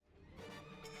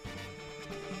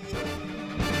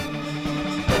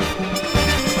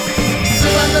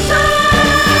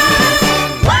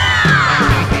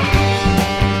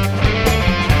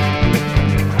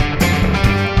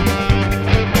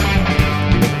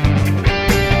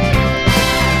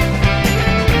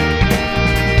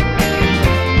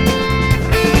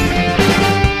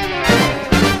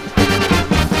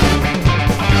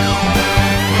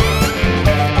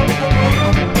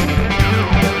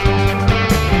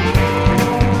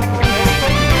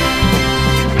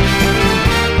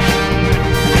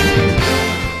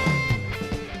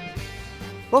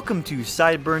Welcome to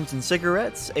Sideburns and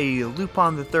Cigarettes, a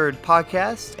Lupin the Third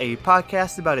podcast, a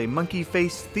podcast about a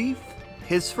monkey-faced thief,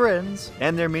 his friends,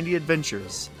 and their many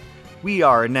adventures. We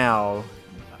are now,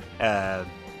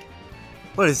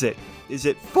 what is it? Is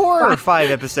it 4 or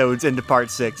 5 episodes into part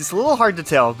 6? It's a little hard to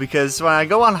tell because when I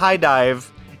go on High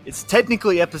Dive, it's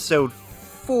technically episode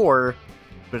 4,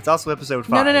 but it's also episode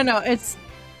 5. No. It's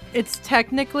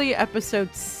technically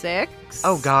episode 6.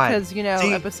 Oh, God. Because,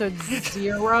 See? episode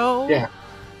 0. Yeah.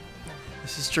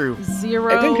 This is true.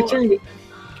 0.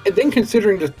 And then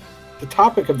considering the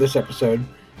topic of this episode,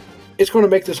 it's going to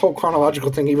make this whole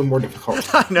chronological thing even more difficult.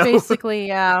 I know. Basically,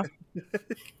 yeah.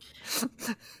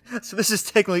 So this is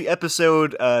technically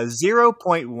episode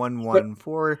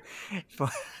 0.114.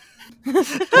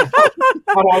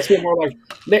 I'd also be more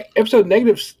like episode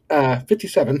negative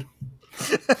 57.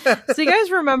 So you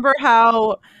guys remember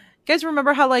how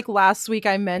like last week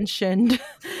I mentioned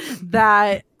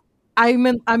that I'm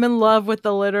in love with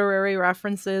the literary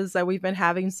references that we've been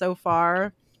having so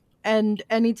far, and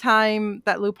anytime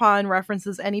that Lupin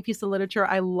references any piece of literature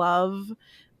I love,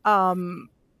 I'm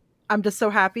just so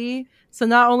happy. So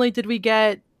not only did we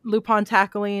get Lupin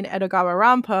tackling Edogawa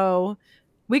Rampo,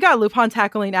 we got Lupin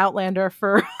tackling Outlander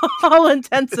for all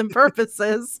intents and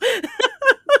purposes.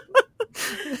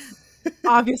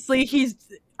 Obviously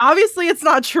it's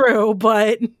not true,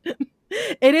 but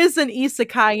it is an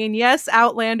isekai, and yes,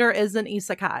 Outlander is an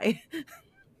isekai.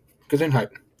 Gesundheit.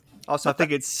 Also, I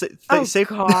think it's safe.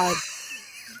 God. I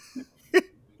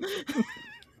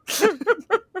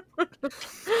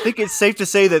think it's safe to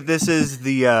say that this is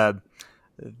the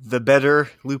better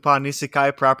Lupin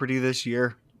Isekai property this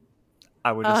year.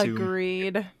 I would assume.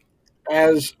 Agreed.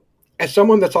 As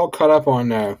someone that's all caught up on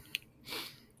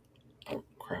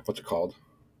what's it called?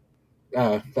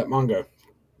 That manga,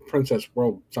 Princess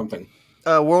World something.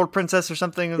 World Princess or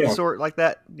something of the sort like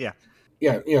that. Yeah.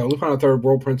 Yeah, Lupin the Third,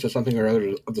 World Princess, something or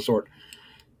other of the sort.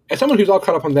 As someone who's all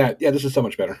caught up on that, this is so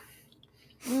much better.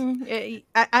 I'm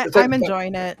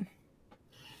enjoying it.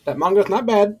 That manga's not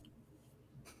bad.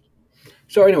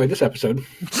 So anyway, this episode.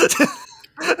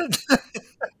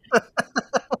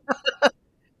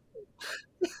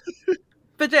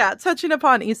 But yeah, touching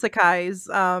upon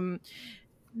isekais,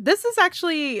 this is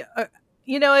actually,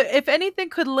 if anything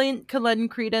could lend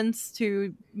credence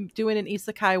to doing an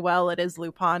isekai well, it is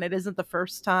Lupin. It isn't the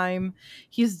first time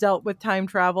he's dealt with time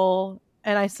travel.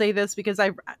 And I say this because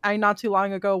I not too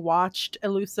long ago watched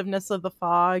Elusiveness of the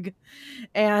Fog,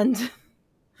 and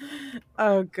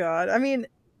oh god, I mean,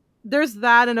 there's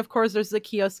that, and of course there's the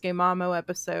Kyosuke Mamo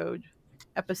episodes.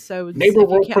 Neighbor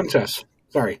World Princess.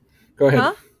 Sorry, go ahead.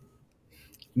 Huh?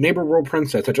 Neighbor World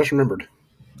Princess. I just remembered.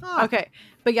 Oh. Okay,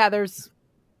 but yeah, there's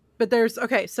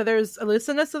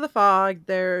Elusiveness of the Fog,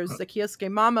 there's the Kyosuke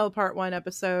Mamo Part 1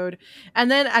 episode,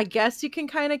 and then I guess you can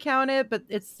kind of count it, but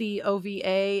it's the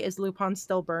OVA, Is Lupin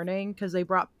Still Burning? Because they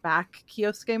brought back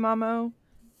Kyosuke Mamo.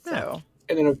 So.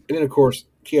 And then of course,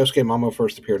 Kyosuke Mamo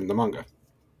first appeared in the manga.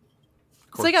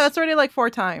 So yeah, that's already like 4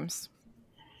 times.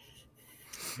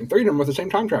 And 3 of them with the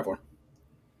same time traveler.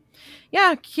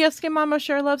 Yeah, Kyosuke Mamo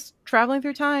sure loves traveling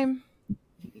through time.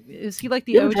 Is he like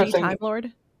the OG Time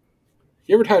Lord?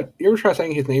 You ever try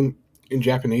saying his name in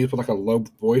Japanese with like a low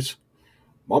voice?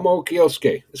 Mamo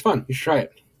Kyosuke. It's fun. You should try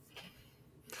it.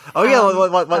 Oh yeah,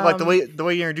 like the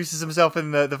way he introduces himself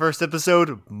in the first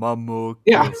episode, Mamo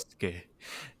Kyosuke. Yeah.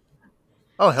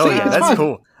 Oh hell yeah, that's fun.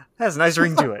 Cool. That has a nice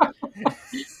ring to it.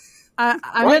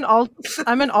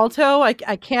 I'm an alto. I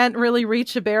can't really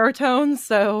reach a baritone,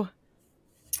 so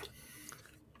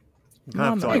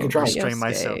I'm gonna have to restrain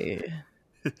myself.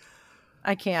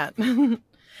 I can't.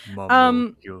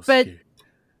 Mamo Kyosuke.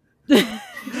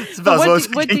 But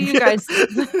what do you guys?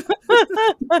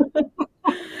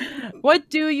 What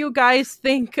do you guys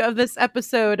think of this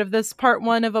episode, of this part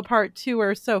 1 of a part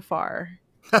 2 so far?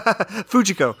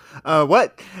 Fujiko.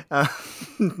 What?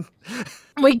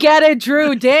 We get it,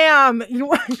 Drew. Damn.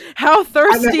 How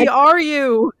thirsty are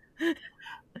you?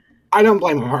 I don't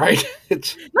blame him, all right? No,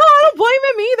 I don't blame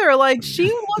him either. Like,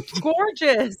 she looked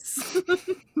gorgeous.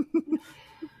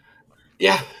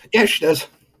 Yeah, she does.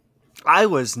 I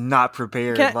was not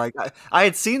prepared. I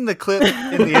had seen the clip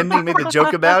in the ending, made the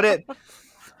joke about it,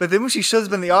 but then when she shows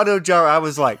up in the auto jar, I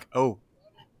was like, oh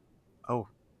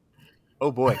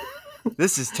boy,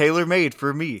 this is tailor made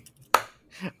for me.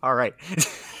 All right.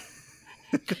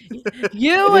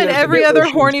 You and every other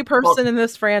horny person in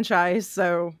this franchise.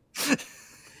 So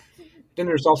then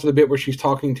there's also the bit where she's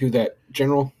talking to that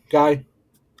general guy.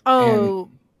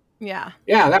 Oh, yeah,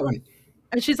 that one.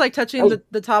 and she's like touching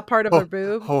the top part of her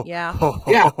boob. Yeah.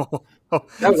 Yeah. Oh,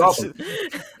 That was awesome.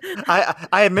 I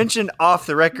had mentioned off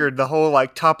the record the whole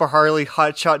like Topper Harley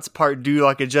Hot Shots Part 2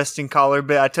 like adjusting collar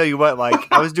bit. I tell you what, like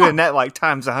I was doing that like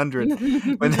times 100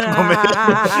 when that moment.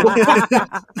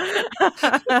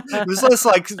 It was less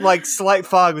like slight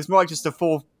fog. It was more like just a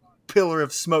full pillar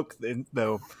of smoke,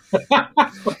 though.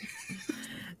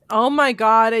 Oh my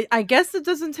god! I guess it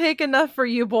doesn't take enough for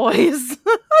you boys.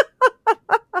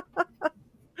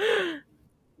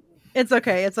 It's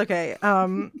okay. It's okay.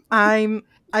 I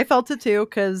felt it too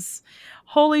because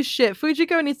holy shit,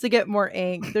 Fujiko needs to get more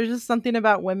ink. There's just something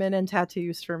about women and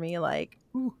tattoos for me, like,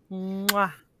 ooh,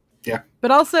 mwah. Yeah.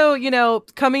 But also, you know,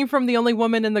 coming from the only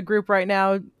woman in the group right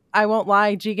now, I won't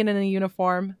lie, Jigen in a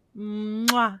uniform.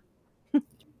 Mwah.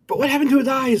 But what happened to his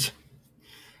eyes?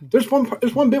 There's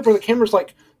one bit where the camera's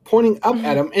like pointing up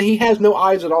at him, and he has no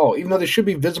eyes at all, even though they should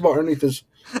be visible underneath the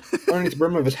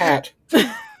brim of his hat.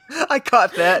 I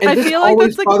caught that. And I this feel like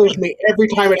always that's bothers me every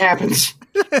time it happens.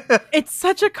 It's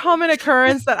such a common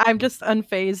occurrence that I'm just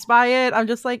unfazed by it. I'm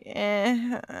just like,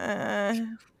 I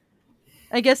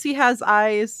guess he has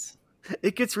eyes.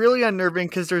 It gets really unnerving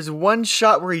because there's one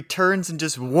shot where he turns and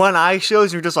just one eye shows,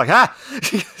 and you're just like, ah,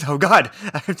 oh god,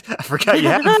 I forgot you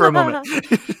had him for a moment.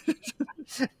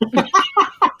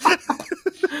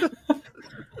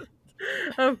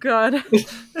 Oh god.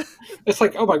 It's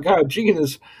like, oh my god, Jigen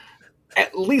is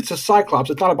at least a Cyclops.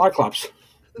 It's not a Biclops.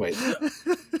 Wait.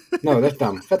 No, that's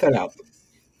dumb. Cut that out.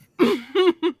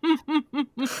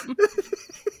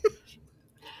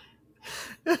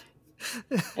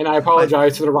 And I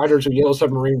apologize to the writers of Yellow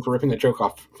Submarine for ripping the joke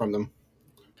off from them.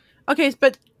 Okay,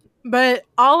 but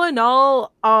all in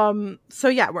all, so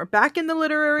yeah, we're back in the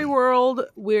literary world.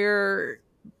 We're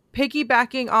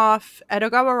piggybacking off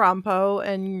Edogawa Rampo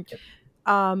and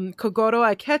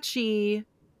Kogoro Akechi,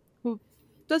 who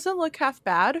doesn't look half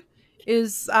bad,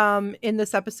 is in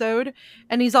this episode.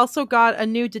 And he's also got a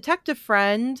new detective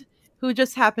friend who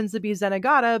just happens to be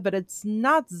Zenigata, but it's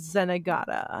not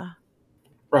Zenigata.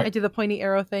 Right. I do the pointy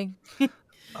arrow thing.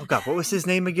 Oh god, what was his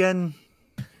name again?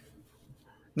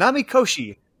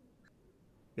 Namikoshi.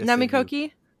 Yes,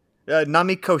 Namikoki?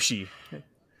 Namikoshi.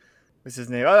 What's his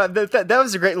name? That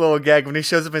was a great little gag when he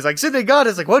shows up and he's like, Zenigata.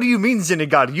 It's like, what do you mean,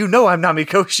 Zenigata? You know I'm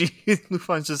Namikoshi.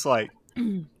 Lufan's just like,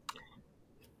 all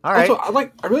right.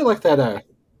 Also, I really like that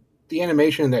the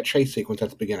animation in that chase sequence at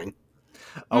the beginning.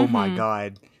 Oh my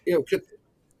god. You know,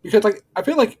 because like I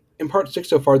feel like in part 6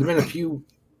 so far, there've been a few,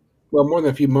 well, more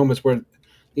than a few moments where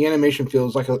the animation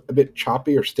feels like a bit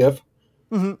choppy or stiff.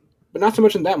 Mm-hmm. But not so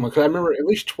much in that one, because I remember at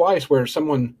least twice where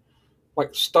someone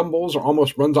like stumbles or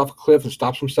almost runs off a cliff and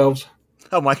stops themselves.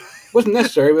 Oh my! It wasn't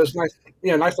necessary, but it was nice,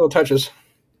 nice little touches.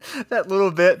 That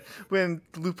little bit when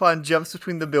Lupin jumps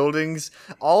between the buildings,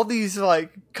 all these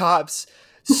like cops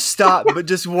stop, but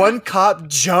just one cop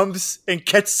jumps and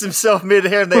catches himself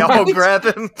midair, and they all grab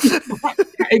him.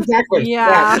 Exactly.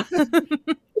 Yeah.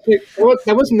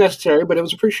 That wasn't necessary, but it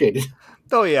was appreciated.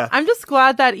 Oh yeah. I'm just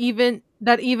glad that even in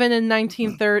the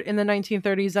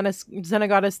 1930s,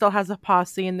 Zenigata still has a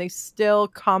posse, and they still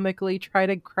comically try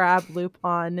to grab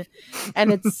Lupin,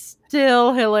 and it's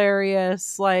still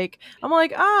hilarious. Like I'm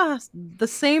like, the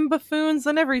same buffoons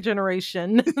in every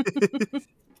generation.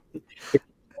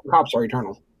 Cops are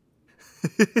eternal.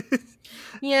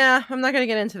 Yeah, I'm not gonna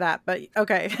get into that, but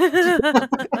okay.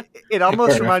 It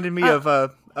almost reminded me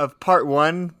of part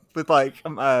 1 with like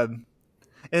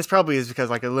and this probably is because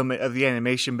like a limit of the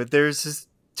animation, but there's just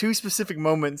 2 specific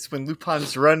moments when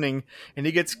Lupin's running and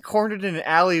he gets cornered in an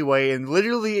alleyway, and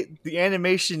literally the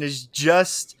animation is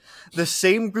just the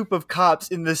same group of cops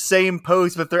in the same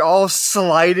pose, but they're all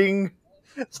sliding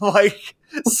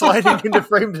into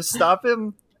frame to stop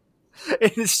him.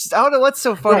 And it's just, I don't know what's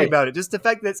so funny about it. Just the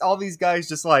fact that it's all these guys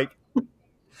just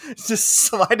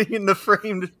sliding in the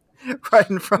frame right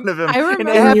in front of him. I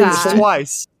remember and it happens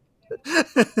twice.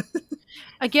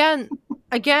 Again,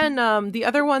 the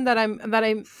other one that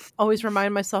I always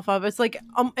remind myself of, it's like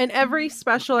in every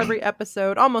special, every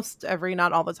episode, almost every,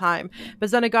 not all the time, but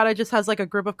Zenigata just has like a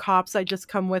group of cops that just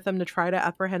come with him to try to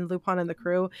apprehend Lupin and the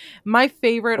crew. My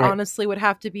favorite, honestly, would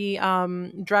have to be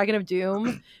Dragon of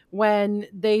Doom, when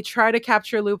they try to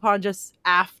capture Lupin just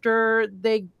after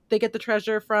they get the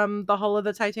treasure from the hull of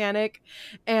the Titanic,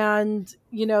 and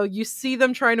you see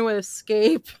them trying to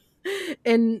escape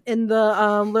in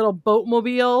the little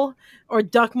boatmobile or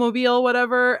duckmobile,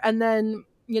 whatever, and then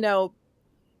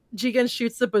Jigen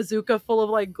shoots the bazooka full of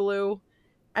like glue,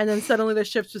 and then suddenly the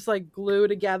ships just like glue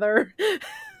together.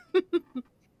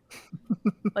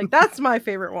 Like that's my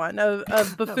favorite one of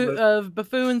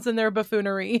buffoons and their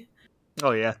buffoonery.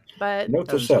 Oh yeah. But note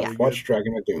to self: watch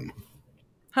Dragon of Doom.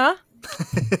 Huh?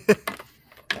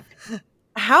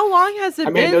 How long has it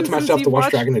I made a been note to since myself to you've watch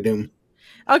watched? Dragon of Doom.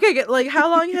 Okay, like how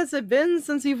long has it been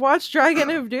since you've watched Dragon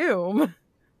of Doom?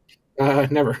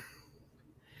 Never.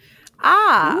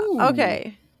 Ah, Ooh.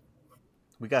 okay.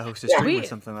 We got to host a Yeah. stream or Sweet.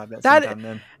 something like that That sometime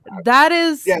then.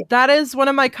 Yeah. that is one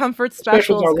of my comfort Specials are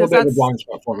specials a little because bit of a that's blind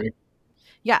spot for me.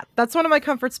 yeah, that's one of my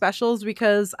comfort specials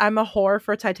because I'm a whore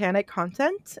for Titanic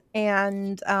content,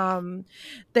 and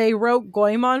they wrote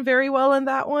Goemon very well in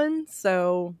that one,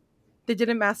 so they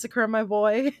didn't massacre my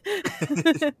boy.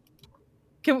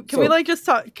 Can we So- like just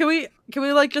talk? Can we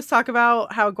like just talk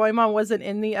about how Goemon wasn't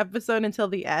in the episode until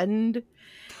the end?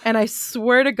 And I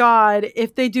swear to God,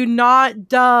 if they do not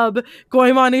dub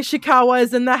Goemon Ishikawa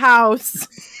is in the house,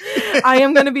 I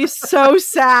am going to be so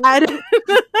sad.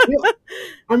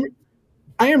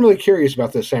 I am really curious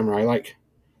about this samurai. Like,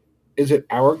 is it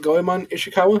our Goemon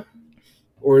Ishikawa,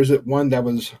 or is it one that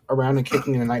was around and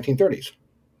kicking in the 1930s?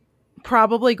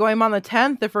 Probably Goemon the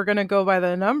 10th if we're going to go by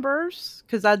the numbers,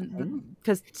 because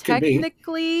Could be.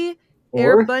 technically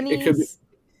Air Or Bunnies.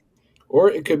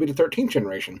 it could be the 13th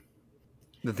generation.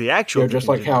 The actual, You know, just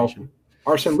like how generation.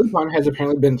 Arsene Lupin has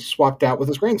apparently been swapped out with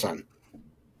his grandson.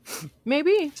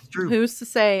 Maybe. It's true. Who's to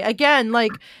say? Again,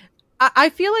 like I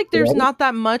feel like there's Yeah. not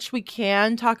that much we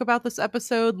can talk about this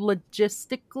episode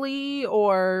logistically,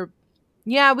 or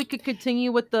yeah, we could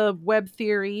continue with the web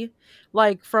theory,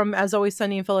 like from As Always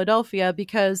Sunny in Philadelphia,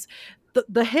 because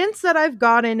the hints that I've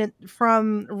gotten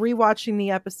from rewatching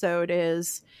the episode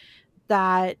is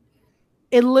that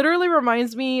it literally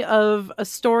reminds me of a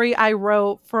story I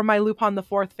wrote for my Lupin the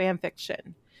Fourth fan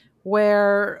fiction,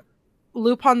 where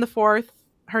Lupin the Fourth,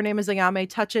 her name is Ayame,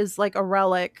 touches like a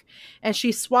relic, and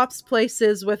she swaps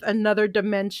places with another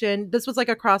dimension. This was like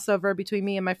a crossover between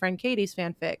me and my friend Katie's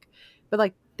fanfic, but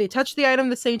like they touch the item at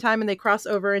the same time and they cross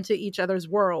over into each other's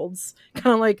worlds,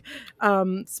 kind of like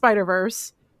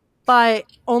Spider-Verse. But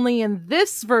only in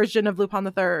this version of Lupin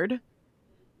the Third,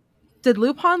 did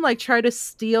Lupin like try to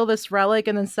steal this relic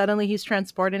and then suddenly he's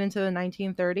transported into the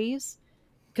 1930s?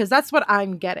 Because that's what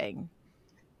I'm getting.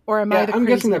 Or am I the I'm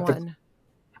crazy guessing that one?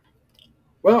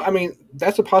 Well, I mean,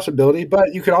 that's a possibility,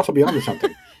 but you could also be onto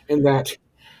something in that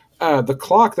the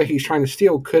clock that he's trying to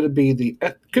steal could be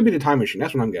the time machine.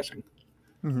 That's what I'm guessing.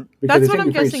 Mm-hmm. That's it what seems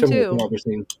I'm pretty guessing similar to too. what we're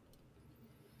seeing.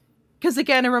 Because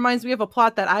again, it reminds me of a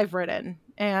plot that I've written,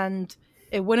 and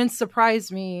it wouldn't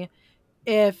surprise me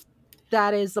if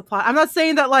that is the plot. I'm not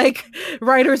saying that like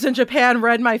writers in Japan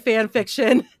read my fan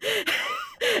fiction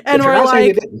and were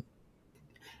like,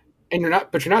 and you're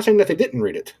not saying that they didn't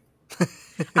read it.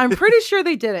 I'm pretty sure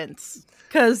they didn't.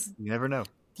 Because You never know.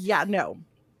 yeah, no.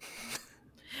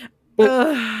 But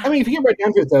I mean, if you get right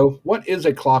down to it, though, what is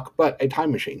a clock but a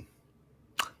time machine?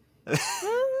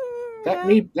 That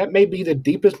may be the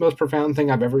deepest, most profound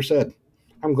thing I've ever said.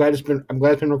 I'm glad it's been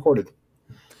recorded.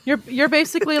 You're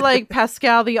basically like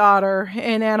Pascal the Otter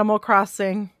in Animal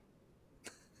Crossing.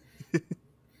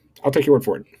 I'll take your word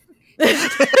for it.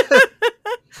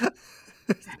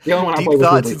 The only one I Deep play with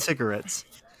thoughts Ridley. and cigarettes.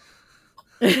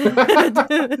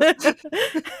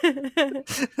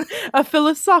 A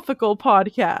philosophical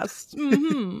podcast.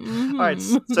 Mm-hmm, mm-hmm. All right,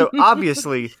 so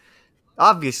obviously,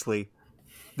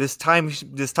 this time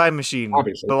machine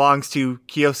Obviously. belongs to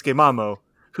Kyosuke Mamo,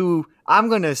 who I'm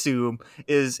going to assume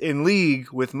is in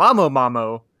league with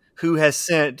Mamo, who has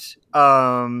sent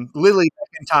Lily back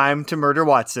in time to murder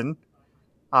Watson.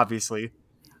 Obviously,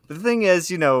 the thing is,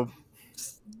 you know,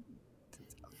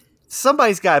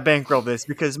 somebody's got to bankroll this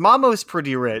because Mamo's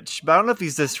pretty rich, but I don't know if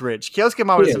he's this rich. Kyosuke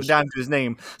Mamo doesn't down to his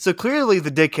name, so clearly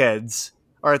the dickheads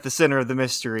are at the center of the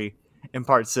mystery in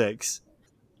part 6.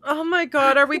 Oh my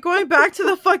god, are we going back to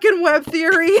the fucking web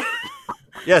theory?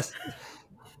 Yes,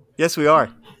 we are.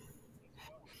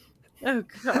 Oh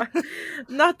god,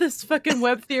 not this fucking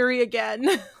web theory again.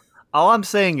 All I'm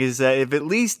saying is that if at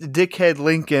least Dickhead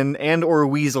Lincoln and or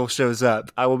Weasel shows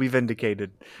up, I will be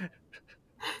vindicated.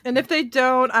 And if they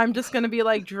don't, I'm just gonna be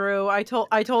like Drew. I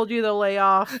told you to lay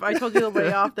off. I told you to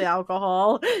lay off the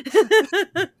alcohol.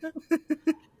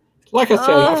 Like I said,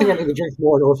 I think I need to drink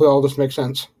more in order for all this to make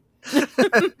sense.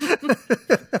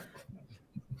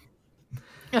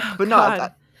 But no,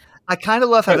 I kind of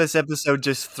love how this episode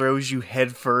just throws you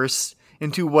headfirst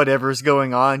into whatever's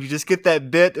going on. You just get that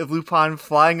bit of Lupin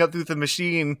flying up through the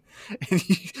machine,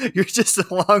 and you're just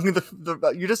along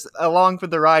you're just along for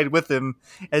the ride with him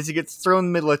as he gets thrown in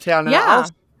the middle of town. And Yeah.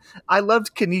 I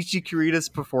loved Kenichi Kurita's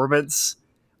performance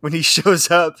when he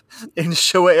shows up in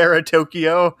Showa era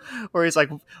Tokyo, where he's like,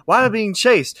 "Why am I being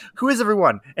chased? Who is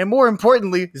everyone?" And more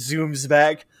importantly, zooms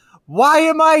back, "Why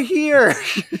am I here?"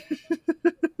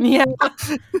 Yeah.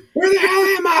 Where the hell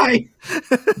am I?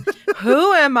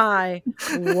 Who am I?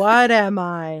 What am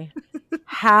I?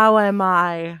 How am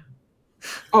I?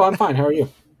 Oh, I'm fine. How are you?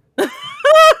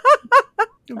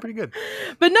 Doing pretty good.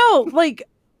 But no, like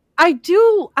I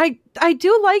do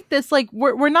like this. Like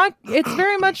we're not, it's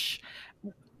very much,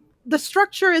 the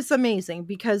structure is amazing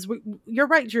because you're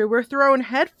right, Drew. We're thrown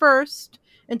head first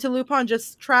into Lupin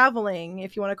just traveling,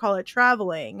 if you want to call it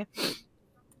traveling.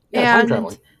 Yeah, time And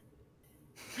traveling.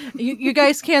 you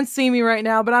guys can't see me right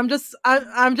now, but I'm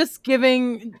just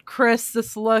giving Chris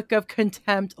this look of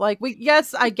contempt. Like,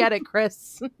 yes, I get it,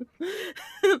 Chris.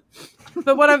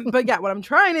 What I'm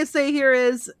trying to say here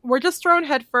is we're just thrown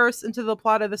headfirst into the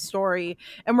plot of the story,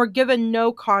 and we're given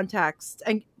no context.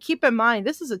 And keep in mind,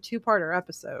 this is a 2-parter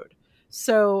episode,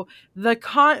 so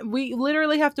we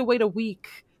literally have to wait a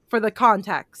week for the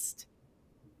context,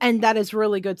 and that is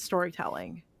really good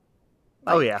storytelling.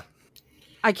 Oh yeah.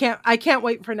 I can't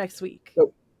wait for next week.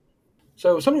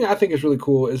 So something I think is really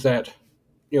cool is that,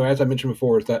 as I mentioned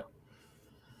before, is that,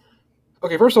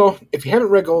 okay, first of all, if you haven't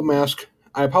read Gold Mask,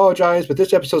 I apologize, but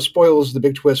this episode spoils the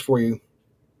big twist for you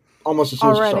almost as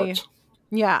soon Already. as it starts.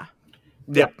 Yeah.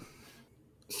 Yep.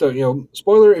 So,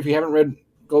 spoiler, if you haven't read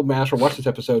Gold Mask or watched this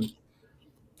episode,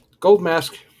 Gold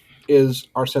Mask is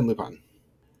Arsène Lupin.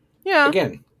 Yeah.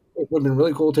 Again, it would have been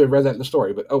really cool to have read that in the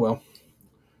story, but oh well.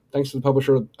 Thanks to the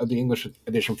publisher of the English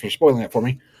edition for spoiling that for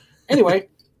me. Anyway,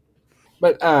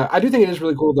 but I do think it is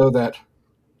really cool, though, that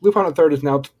Lupin III is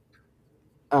now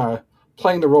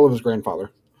playing the role of his grandfather.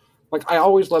 Like, I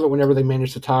always love it whenever they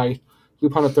manage to tie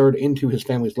Lupin III into his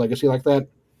family's legacy like that.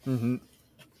 Mm-hmm.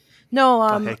 No,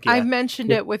 heck yeah. I've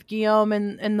mentioned it with Guillaume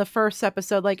in the first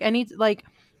episode. Like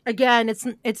again,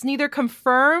 it's neither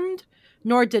confirmed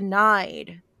nor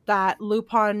denied that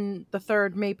Lupin III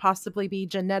may possibly be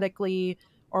genetically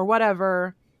or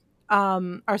whatever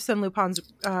Arsène Lupin's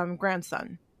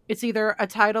grandson. It's either a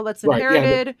title that's Right, yeah.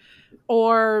 inherited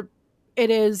or it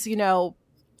is,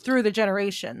 through the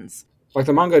generations. Like,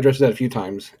 the manga addresses that a few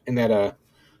times, in that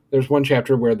there's one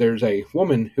chapter where there's a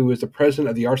woman who is the president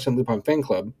of the Arsène Lupin fan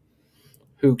club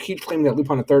who keeps claiming that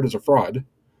Lupin III is a fraud.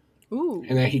 Ooh.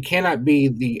 And that he cannot be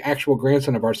the actual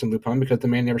grandson of Arsène Lupin because the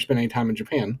man never spent any time in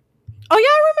Japan. Oh, yeah,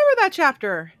 I remember that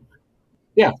chapter.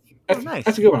 Yeah, that's, nice.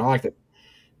 That's a good one. I liked it.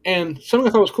 And something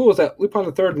I thought was cool is that Lupin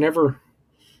III never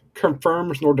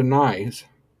confirms nor denies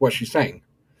what she's saying.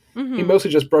 Mm-hmm. He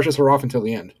mostly just brushes her off until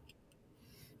the end.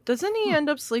 Doesn't he end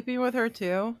up sleeping with her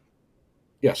too?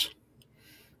 Yes.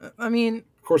 I mean,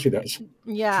 of course he does.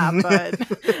 Yeah, but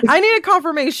I need a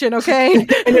confirmation, okay? and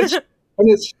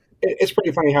it's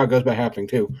pretty funny how it goes by happening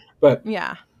too. But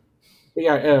yeah,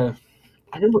 I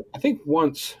remember. I think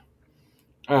once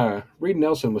Reed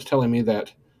Nelson was telling me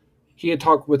that he had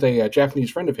talked with a Japanese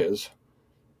friend of his.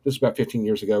 This is about 15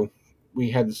 years ago.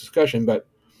 We had this discussion, but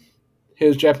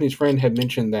his Japanese friend had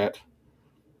mentioned that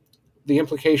the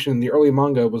implication in the early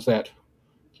manga was that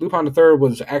Lupin III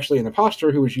was actually an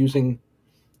imposter who was using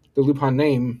the Lupin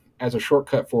name as a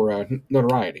shortcut for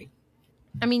notoriety.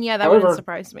 I mean, yeah, that wouldn't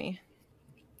surprise me.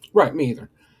 Right, me either.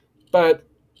 But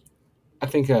I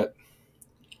think that,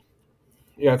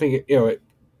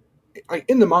 like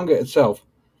in the manga itself,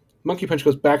 Monkey Punch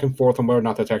goes back and forth on whether or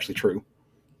not that's actually true,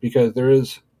 because there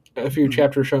is a few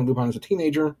chapters showing Lupin as a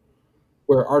teenager,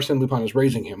 where Arsène Lupin is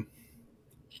raising him,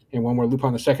 and one where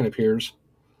Lupin II appears.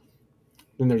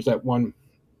 Then there's that one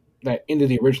that ended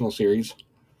the original series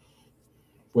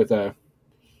with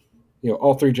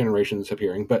all 3 generations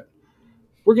appearing. But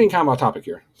we're getting kind of off topic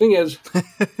here. Thing is,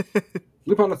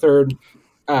 Lupin III,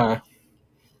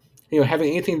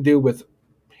 having anything to do with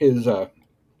his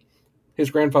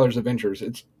grandfather's adventures,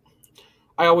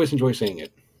 I always enjoy seeing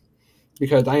it,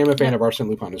 because I am a fan of Arsène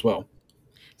Lupin as well.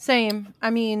 Same. I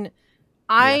mean,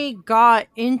 I got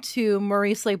into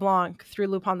Maurice Leblanc through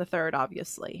Lupin III,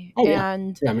 obviously. Oh,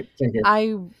 and same here.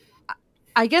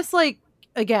 I guess, like,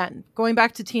 again, going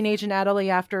back to Teenage and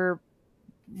Natalie after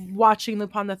watching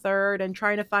Lupin III and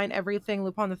trying to find everything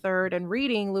Lupin III and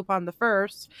reading Lupin the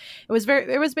First, it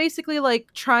was basically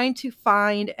like trying to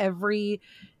find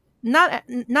not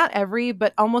every,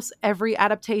 but almost every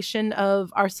adaptation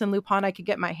of Arsène Lupin I could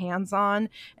get my hands on,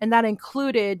 and that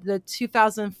included the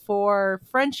 2004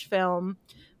 French film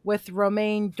with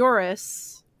Romain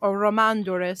Duris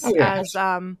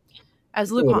as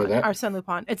Lupin, Arsène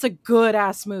Lupin. It's a good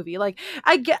ass movie. Like,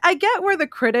 I get where the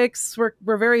critics were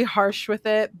very harsh with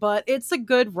it, but it's a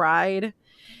good ride.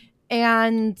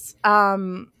 And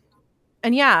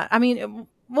yeah, I mean,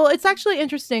 well, it's actually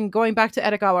interesting going back to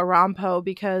Edogawa Rampo,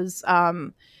 because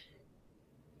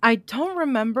I don't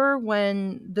remember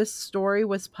when this story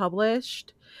was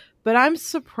published, but I'm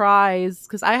surprised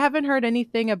because I haven't heard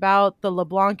anything about the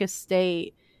LeBlanc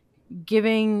estate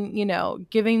giving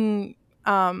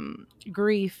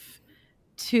grief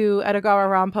to Edogawa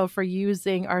Rampo for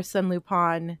using Arsène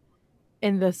Lupin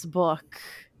in this book.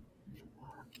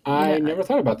 I never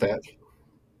thought about that.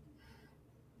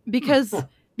 Because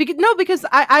because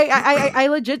I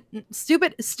legit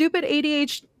stupid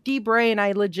ADHD brain,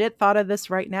 I legit thought of this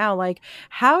right now. Like,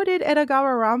 how did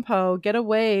Edogawa Rampo get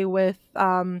away with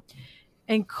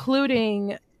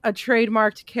including a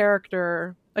trademarked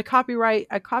character, a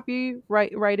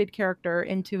copyrighted character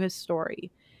into his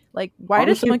story? Like, why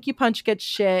Honestly, does Monkey Punch get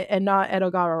shit and not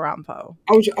Edogawa Rampo?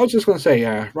 I was just going to say,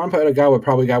 Rampo Edogawa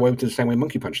probably got away with it the same way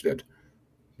Monkey Punch did,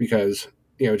 because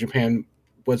Japan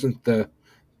wasn't the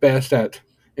best at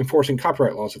enforcing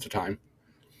copyright laws at the time.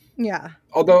 Yeah.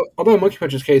 Although in Monkey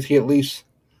Punch's case, he at least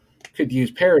could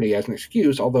use parody as an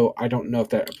excuse. Although I don't know if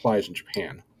that applies in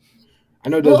Japan. I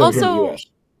know it does over here in the U.S.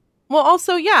 Well,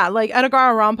 also, yeah, like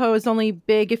Edogawa Rampo is only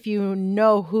big if you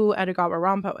know who Edogawa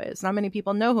Rampo is. Not many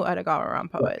people know who Edogawa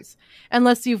Rampo is,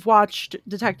 unless you've watched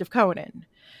Detective Conan,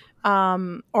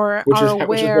 or which are is aware.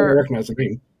 Which is where I recognize the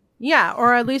name. Yeah,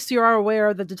 or at least you are aware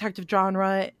of the detective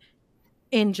genre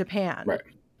in Japan. Right.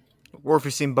 Or if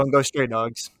you've seen Bungo Stray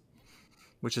Dogs,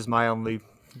 which is my only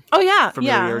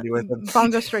familiarity with them.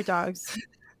 Bungo Stray Dogs.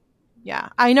 Yeah,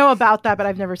 I know about that, but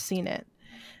I've never seen it.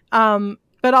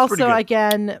 But also,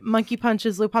 again, Monkey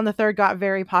Punch's Lupin III got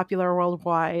very popular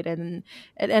worldwide, and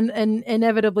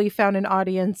inevitably found an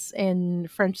audience in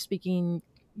French-speaking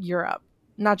Europe,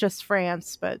 not just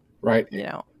France, but right,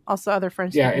 also other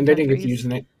French. Yeah, and they didn't get to use the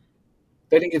name.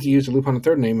 They didn't get to use the Lupin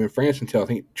III name in France until I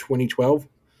think 2012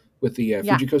 with the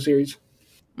Fujiko series.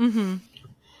 Mm-hmm.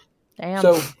 Damn.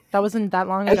 So that wasn't that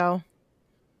long ago.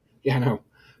 Yeah, I know.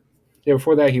 Yeah,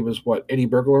 before that he was what, Eddie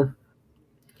Burglar,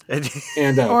 and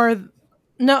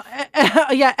no,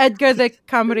 Edgar de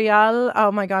Cambrial.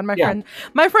 Oh my god,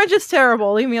 my French is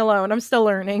terrible. Leave me alone. I'm still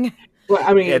learning. Well,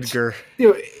 I mean, Edgar.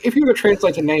 If you were to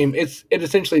translate the name, it'd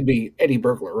essentially be Eddie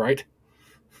Burglar, right?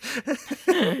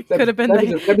 Could have been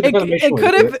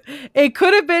it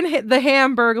could have been the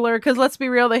Hamburglar, because let's be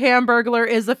real, the Hamburglar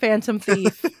is a phantom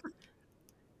thief.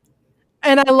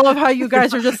 And I love how you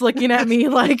guys are just looking at me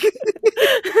like... You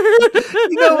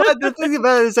know what? The thing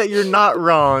about it is that you're not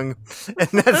wrong. And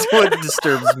that's what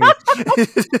disturbs me.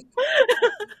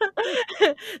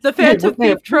 The Phantom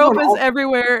Thief trope is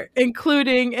everywhere,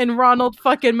 including in Ronald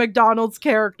fucking McDonald's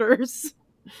characters.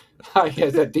 Yeah,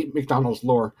 that deep McDonald's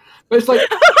lore. But it's like,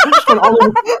 we're just going all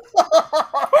over...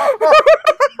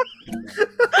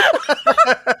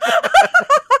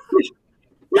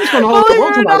 We're just going all over the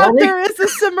world tonight, aren't we? There is a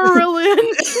Cimmerillion.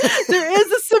 There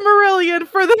is a Cimmerillion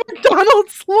for the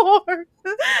McDonald's lore.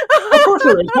 Of course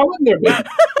there is. How wouldn't there be?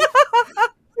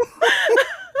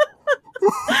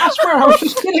 I swear, I was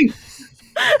just kidding.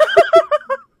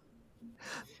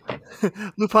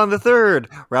 Lupin III.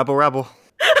 Rabble, rabble.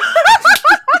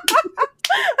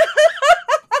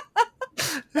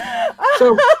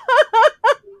 So,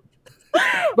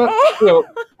 but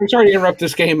I'm sorry to interrupt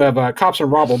this game of Cops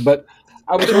and Robble, but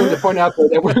I was going to point out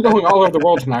that we're going all over the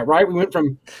world tonight, right? We went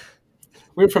from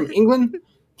England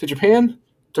to Japan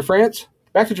to France,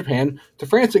 back to Japan to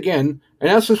France again, and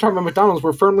now since talking about McDonald's,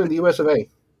 we're firmly in the U.S. of A.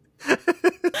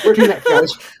 We're doing that,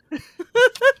 guys.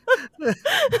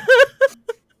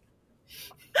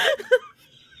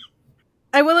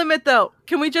 I will admit, though,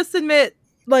 can we just admit,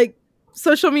 like,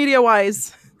 social media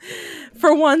wise,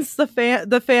 for once the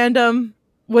fandom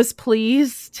was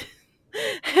pleased.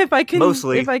 If I can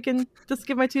just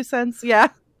give my 2 cents. Yeah,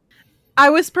 I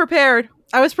was prepared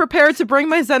to bring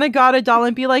my Zenigata doll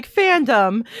and be like,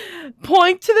 fandom,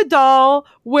 point to the doll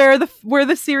where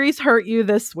the series hurt you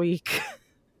this week.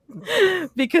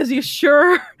 Because you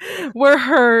sure were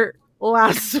hurt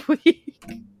last week.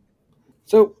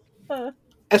 So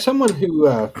as someone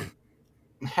who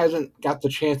hasn't got the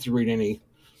chance to read any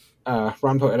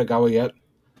Rampo Edogawa yet,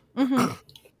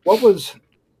 what was,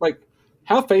 like,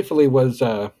 how faithfully was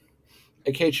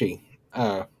Akechi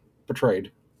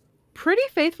portrayed? Pretty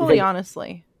faithfully,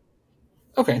 honestly.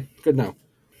 Okay, good to know.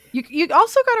 You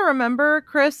also got to remember,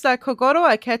 Chris, that Kogoro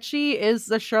Akechi is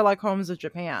the Sherlock Holmes of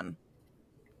Japan.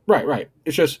 Right.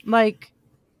 It's just, like,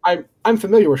 I'm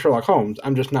familiar with Sherlock Holmes.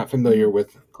 I'm just not familiar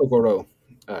with Kogoro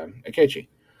Akechi.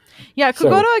 Yeah,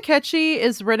 Kogoro Akechi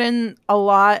is written a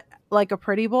lot like a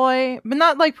pretty boy, but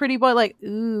not like pretty boy like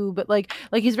ooh, but like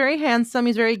he's very handsome,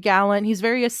 he's very gallant, he's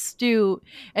very astute,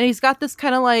 and he's got this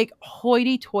kind of like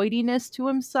hoity-toityness to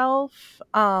himself.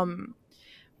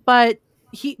 But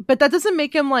that doesn't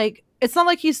make him like, it's not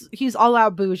like he's all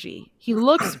out bougie. He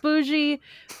looks bougie,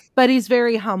 but he's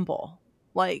very humble.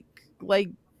 Like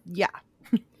yeah.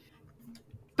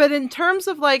 But in terms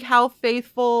of like how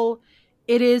faithful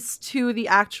it is to the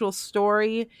actual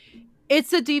story,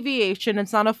 it's a deviation.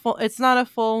 It's not a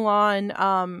full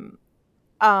on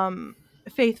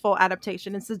faithful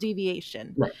adaptation. It's a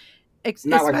deviation. Right.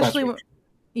 Not like last week.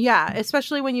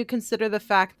 Especially when you consider the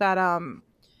fact that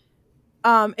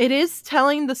it is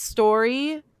telling the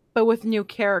story but with new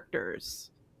characters.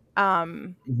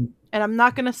 And I'm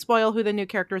not going to spoil who the new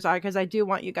characters are because I do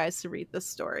want you guys to read this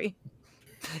story.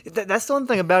 That's the one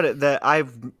thing about it that I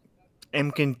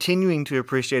am continuing to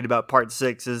appreciate about Part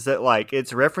 6 is that, like,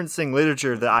 it's referencing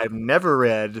literature that I've never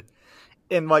read.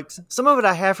 And, like, some of it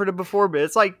I have heard of before, but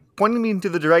it's, like, pointing me into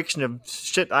the direction of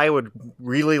shit I would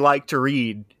really like to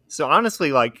read. So,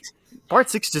 honestly, like, Part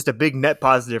 6 is just a big net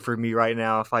positive for me right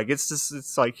now. If, like,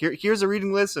 it's like, here's a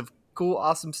reading list of cool,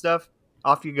 awesome stuff.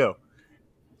 Off you go.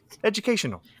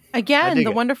 Educational. Again,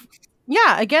 the wonderful...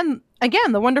 Yeah, again,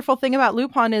 the wonderful thing about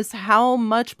Lupin is how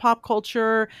much pop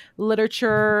culture,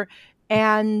 literature,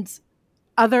 and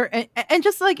other, and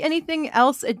just like anything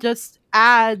else, it just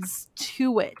adds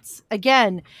to it.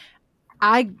 Again,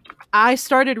 I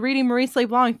started reading Maurice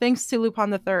Leblanc thanks to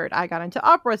Lupin III. I got into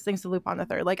operas thanks to Lupin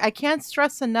III. Like, I can't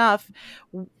stress enough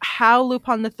how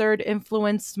Lupin III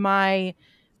influenced my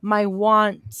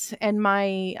want and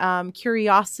my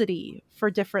curiosity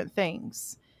for different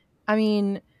things. I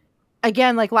mean,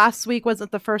 again, like last week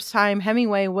wasn't the first time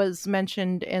Hemingway was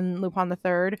mentioned in Lupin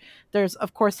III. There's,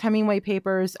 of course, Hemingway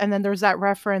Papers, and then there's that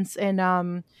reference in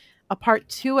a Part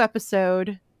 2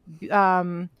 episode,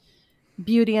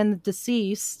 Beauty and the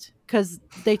Deceased, because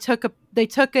they took a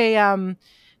tactic from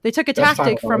they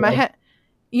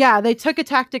took a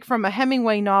tactic from a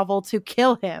Hemingway novel to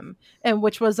kill him, and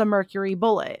which was a mercury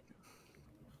bullet.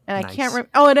 And nice. I can't remember.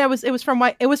 Oh, and it was from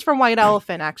White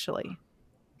Elephant, actually.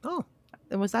 Oh.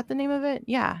 Was that the name of it?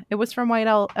 Yeah, it was from White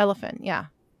Elephant. Yeah.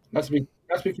 Not to be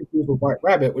confused with White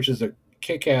Rabbit, which is a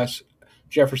kick-ass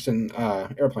Jefferson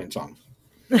airplane song.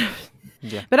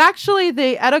 Yeah. But actually,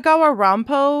 the Edogawa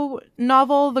Rampo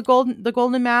novel, The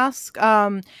Golden Mask,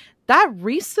 that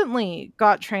recently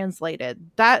got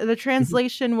translated. That the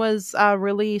translation was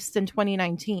released in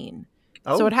 2019,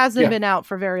 so it hasn't been out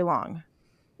for very long.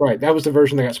 Right, that was the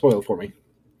version that got spoiled for me.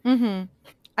 Mm-hmm.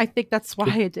 I think that's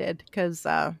why it did, because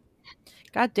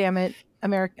God damn it,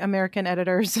 American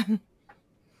editors.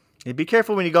 Yeah, be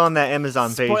careful when you go on that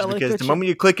Amazon page, because the moment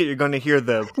you click it, you're going to hear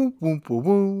the woo, woo,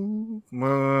 woo,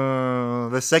 woo.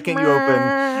 The second you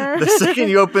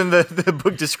open the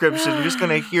book description, you're just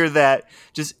going to hear that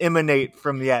just emanate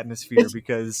from the atmosphere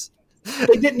because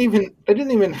they didn't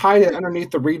even hide it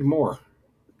underneath the read more.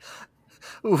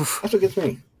 Oof. That's what gets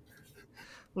me.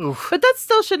 Oof. But that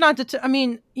still should not deter. I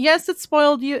mean, yes, it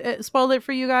spoiled it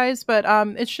for you guys, but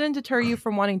it shouldn't deter you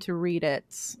from wanting to read it.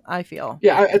 I feel.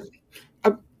 Yeah,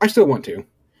 I still want to.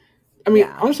 I mean,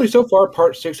 honestly, so far,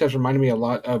 Part 6 has reminded me a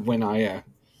lot of when I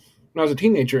was a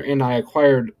teenager and I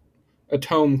acquired a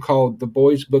tome called The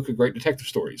Boys' Book of Great Detective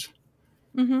Stories.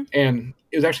 Mm-hmm. And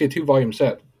it was actually a 2-volume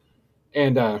set.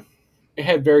 And it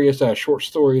had various short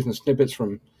stories and snippets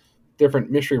from different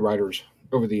mystery writers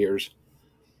over the years.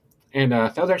 And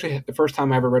that was actually the first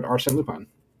time I ever read Arsène Lupin.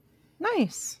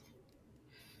 Nice.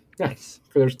 Yeah. Nice.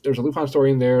 There's a Lupin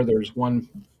story in there. There's one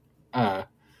by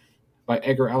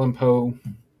Edgar Allan Poe.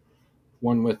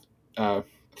 One with I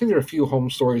think there are a few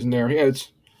Holmes stories in there.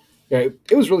 It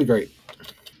was really great.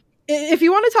 If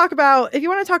you want to talk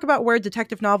about where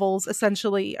detective novels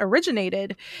essentially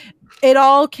originated, it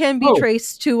all can be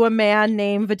traced to a man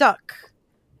named Vidocq,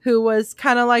 who was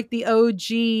kind of like the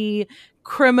OG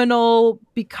criminal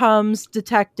becomes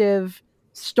detective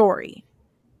story.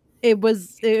 He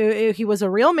was a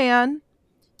real man.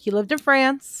 He lived in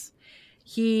France.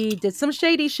 He did some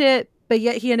shady shit, but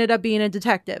yet he ended up being a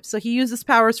detective. So he uses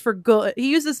powers for good. He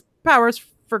uses powers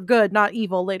for good, not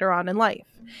evil, later on in life.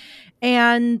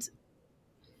 And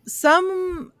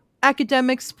some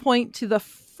academics point to the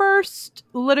first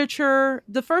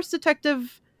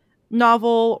detective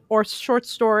novel or short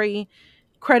story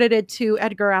credited to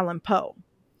Edgar Allan Poe.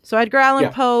 So Edgar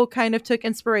Allan Poe kind of took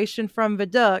inspiration from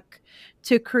Vidocq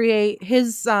to create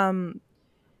his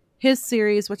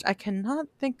series, which I cannot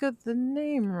think of the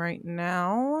name right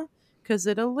now because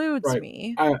it eludes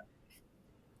me.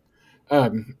 That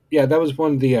was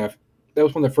one of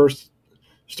the first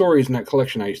stories in that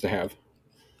collection I used to have.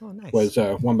 Oh, nice. Was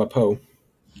one by Poe.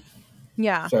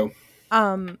 Yeah. So.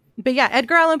 But yeah,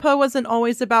 Edgar Allan Poe wasn't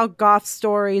always about goth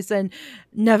stories and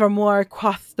Nevermore,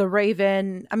 Quoth the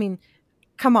Raven. I mean,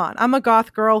 come on. I'm a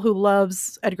goth girl who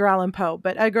loves Edgar Allan Poe,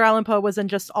 but Edgar Allan Poe wasn't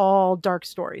just all dark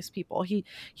stories, people. He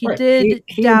did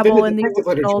dabble in the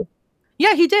original.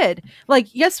 Yeah, he did. Like,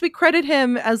 yes, we credit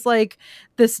him as like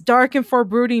this dark and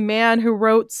foreboding man who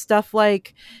wrote stuff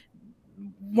like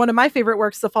one of my favorite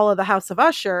works, The Fall of the House of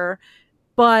Usher,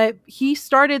 but he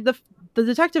started the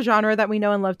detective genre that we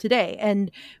know and love today.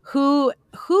 And but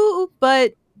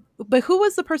who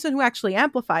was the person who actually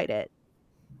amplified it?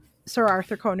 Sir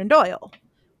Arthur Conan Doyle,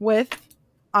 with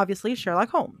obviously Sherlock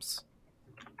Holmes.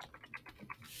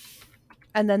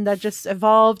 And then that just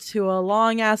evolved to a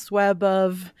long ass web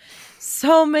of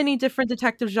so many different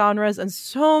detective genres and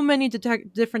so many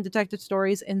different detective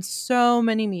stories in so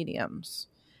many mediums.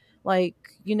 Like,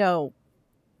 you know,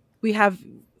 we have,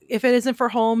 if it isn't for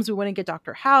Holmes, we wouldn't get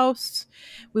Dr. House,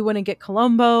 we wouldn't get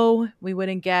Columbo, we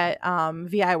wouldn't get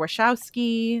V.I.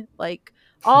 Warshawski. Like,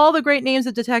 all the great names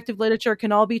of detective literature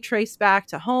can all be traced back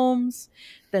to Holmes,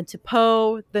 then to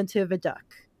Poe, then to Vidocq.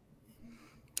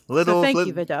 So thank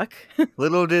you, Vidocq.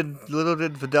 little did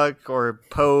Vidocq or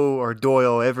Poe or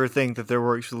Doyle ever think that their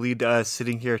works would lead to us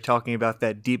sitting here talking about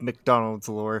that deep McDonald's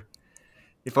lore.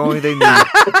 If only they knew.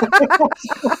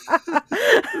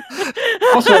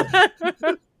 Also,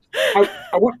 I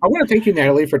want to thank you,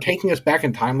 Natalie, for taking us back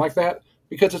in time like that,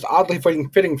 because it's oddly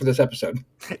fitting for this episode.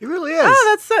 It really is.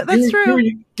 Oh, that's true.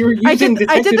 You were using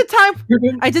I did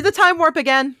the time warp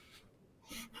again.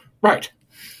 Right.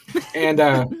 And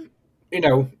you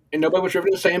know, and nobody was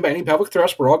driven insane by any pelvic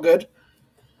thrust. We're all good.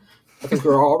 I think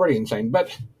we're all already insane,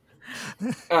 but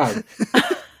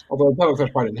although the pelvic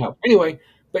thrust probably didn't help. Anyway,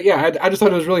 but yeah, I just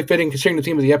thought it was really fitting, considering the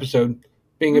theme of the episode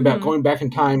being about going back in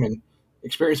time and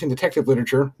experiencing detective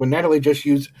literature, when Natalie just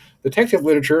used detective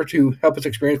literature to help us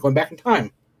experience going back in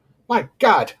time. My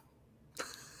God.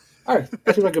 All right,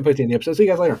 that's a good place to end the episode. See you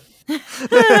guys later.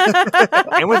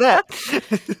 And with that.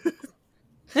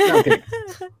 Okay.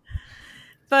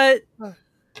 But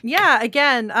yeah,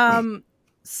 again,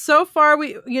 so far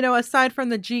we, you know, aside from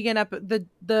the Jigen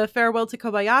the Farewell to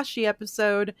Kobayashi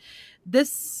episode,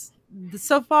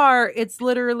 so far it's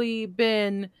literally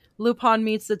been Lupin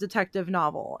meets the detective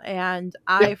novel, and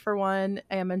I for one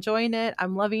am enjoying it.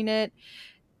 I'm loving it.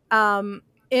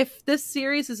 If this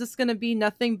series is just going to be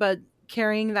nothing but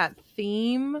carrying that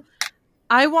theme,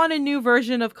 I want a new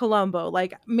version of Columbo.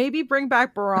 Like, maybe bring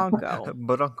back Barranco.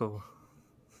 Barranco.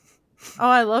 Oh,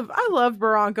 I love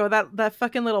Barranco, that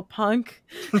fucking little punk.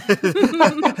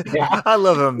 Yeah. I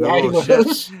love him.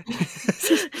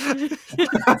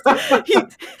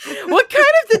 What kind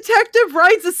of detective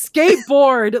rides a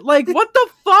skateboard? Like, what the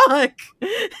fuck?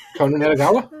 Conan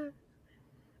Edogawa?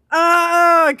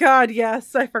 Oh God,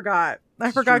 yes, I forgot.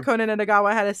 True. Conan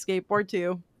Edogawa had a skateboard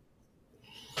too.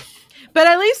 But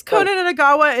at least Conan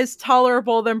Edogawa is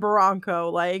tolerable than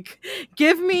Barranco. Like,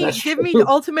 give me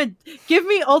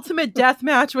ultimate death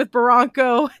match with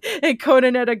Barranco and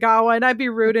Conan Edogawa, and I'd be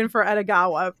rooting for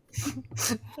Edogawa.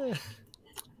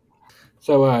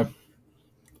 So, I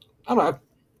don't know.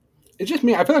 It's just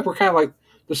me. I feel like we're kind of like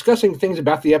discussing things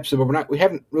about the episode, but we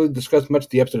haven't really discussed much of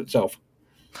the episode itself.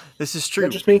 This is true. Is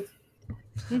that just me?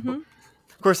 Mm-hmm.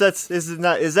 Of course, is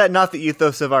that not the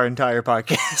ethos of our entire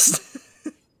podcast?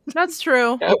 That's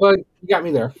true. Yeah, well, you got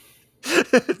me there.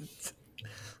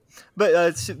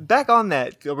 But back on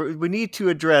that, we need to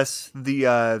address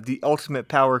the ultimate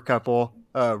power couple,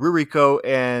 Ruriko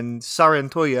and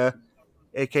Sarantoya,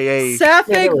 aka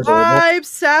Sapphic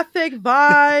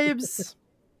vibes.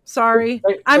 Sorry,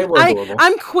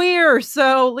 I'm queer,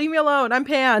 so leave me alone. I'm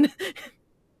pan.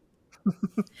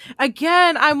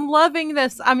 Again, I'm loving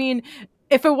this. I mean,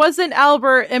 if it wasn't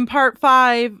Albert in part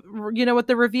 5, you know, with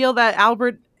the reveal that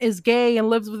Albert is gay and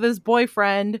lives with his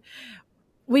boyfriend,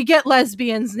 we get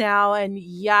lesbians now, and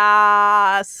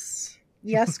yes,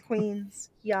 queens,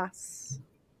 yes.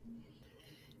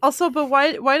 Also, but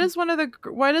why does one of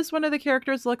the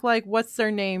characters look like what's their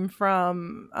name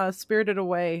from Spirited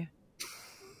Away?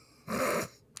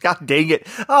 God dang it!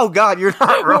 Oh God, you're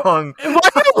not wrong. Why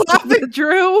are you laughing,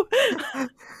 Drew?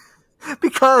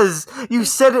 Because you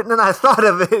said it and then I thought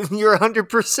of it, and you're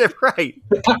 100% right.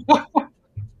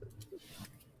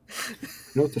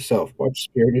 Note to self: watch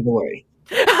Spirited Away.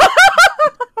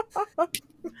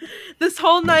 This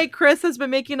whole night, Chris has been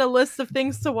making a list of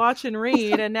things to watch and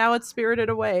read, and now it's Spirited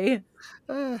Away.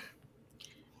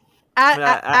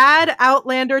 Add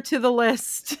Outlander to the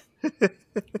list.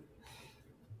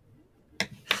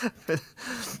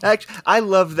 Actually, I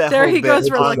love that. There whole he bit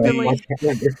goes reluctantly.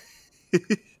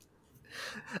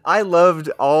 I loved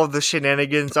all the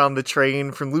shenanigans on the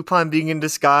train, from Lupin being in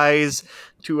disguise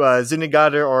to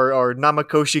Zenigata or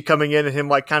Namakoshi coming in and him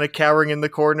like kind of cowering in the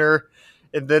corner,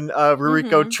 and then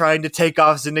Ruriko trying to take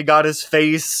off Zenigata's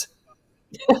face.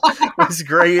 It was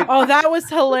great. Oh, that was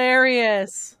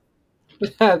hilarious.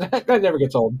 that never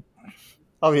gets old.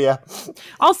 Oh yeah.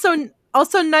 Also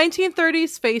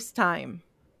 1930s FaceTime.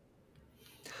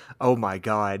 Oh my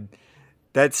God.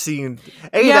 That scene,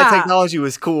 Yeah. that technology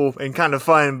was cool and kind of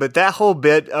fun, but that whole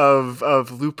bit of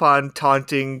Lupin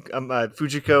taunting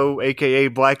Fujiko, aka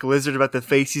Black Lizard, about the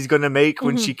face he's going to make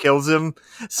when she kills him,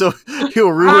 so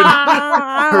he'll ruin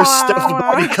her stuffed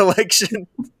body collection.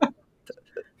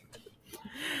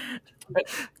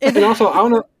 And also, I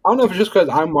don't know if it's just because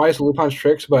I'm wise to Lupin's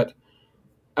tricks, but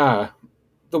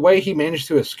the way he managed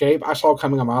to escape, I saw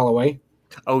coming a mile away.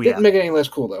 Oh yeah, didn't make it any less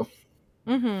cool though.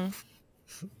 Mm-hmm.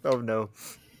 Oh no.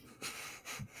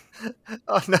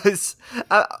 Oh no!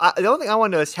 The only thing I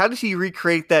want to know is how did he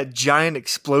recreate that giant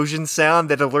explosion sound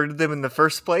that alerted them in the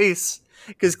first place?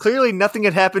 Because clearly nothing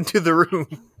had happened to the room.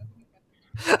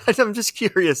 I'm just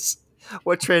curious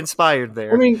what transpired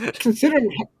there. I mean,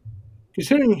 considering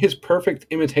his perfect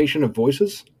imitation of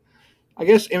voices, I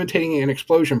guess imitating an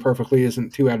explosion perfectly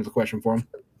isn't too out of the question for him.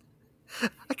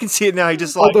 I can see it now. He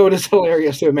just although it is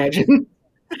hilarious to imagine.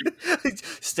 He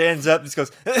stands up, just goes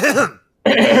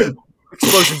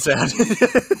explosion sound.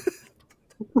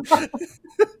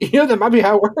 That might be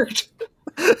how it worked.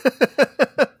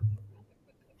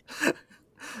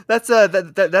 That's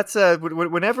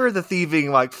whenever the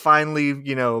thieving finally,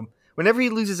 whenever he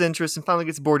loses interest and finally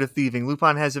gets bored of thieving,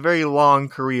 Lupin has a very long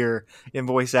career in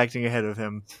voice acting ahead of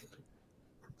him.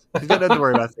 He's got nothing to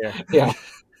worry about there. Yeah.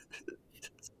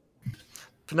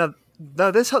 But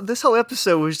no, this whole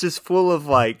episode was just full of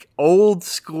old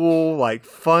school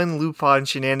fun Lupin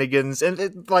shenanigans, and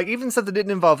even stuff that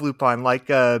didn't involve Lupin, like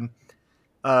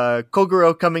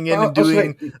Kogoro coming in and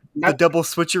doing the double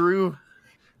switcheroo.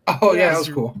 Oh yeah, that was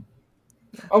cool.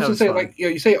 I was gonna say fun.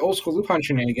 You say old school Lupin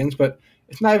shenanigans, but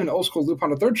it's not even old school Lupin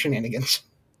the Third shenanigans.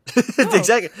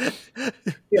 Exactly.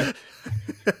 Yeah.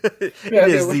 It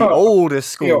is the oldest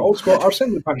school. Old school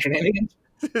Arsène Lupin shenanigans.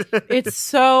 It's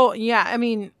so I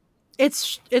mean,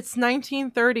 it's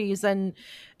 1930s, and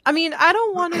I mean, I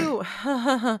don't want to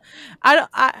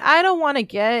I don't want to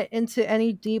get into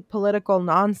any deep political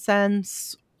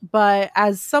nonsense, but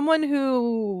as someone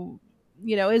who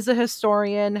is a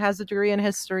historian, has a degree in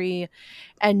history,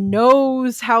 and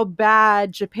knows how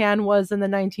bad Japan was in the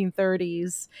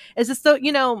 1930s, is just so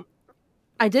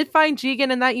I did find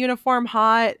Jigen in that uniform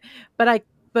hot, but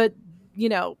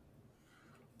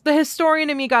the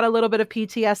historian in me got a little bit of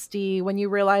PTSD when you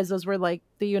realize those were the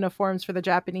uniforms for the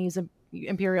Japanese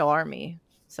Imperial Army.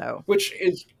 So, which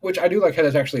I do like how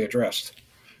that's actually addressed,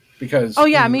 because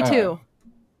me too.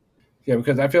 Yeah,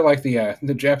 because I feel like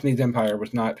the Japanese Empire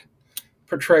was not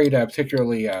portrayed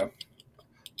particularly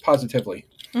positively.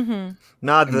 Mm-hmm.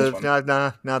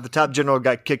 The top general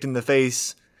got kicked in the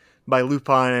face by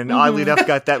Lupin, and oddly enough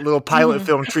got that little pilot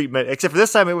film treatment. Except for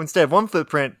this time, instead of one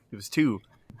footprint, it was two.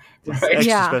 It's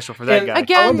extra special for that guy.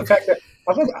 Again, I love the fact that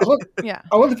I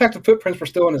love the fact that footprints were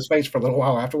still in his face for a little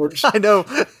while afterwards. I know.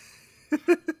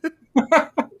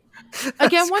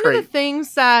 Again, one of the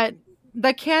things that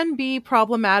can be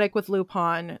problematic with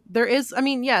Lupin, there is,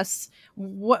 yes,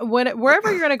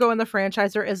 wherever you're going to go in the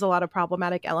franchise, there is a lot of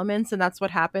problematic elements, and that's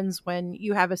what happens when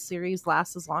you have a series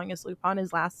last as long as Lupin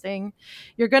is lasting.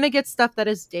 You're going to get stuff that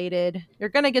is dated. You're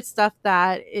going to get stuff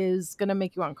that is going to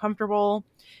make you uncomfortable,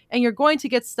 and you're going to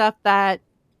get stuff that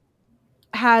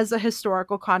has a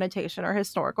historical connotation or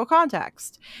historical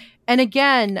context. And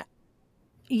again,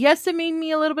 yes, it made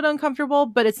me a little bit uncomfortable,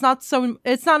 but it's not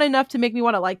enough to make me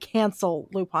want to cancel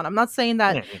Lupin. I'm not saying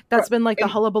that that's been the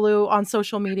hullabaloo on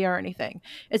social media or anything.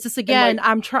 It's just, again,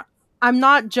 I'm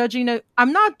not judging an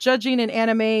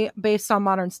anime based on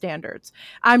modern standards.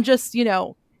 I'm just,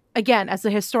 again, as a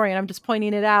historian, I'm just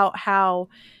pointing it out how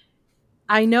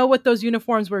I know what those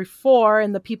uniforms were for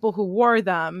and the people who wore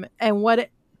them and what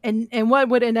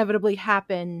would inevitably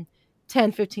happen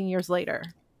 10, 15 years later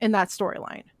in that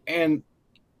storyline. And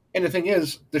the thing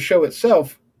is, the show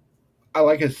itself, I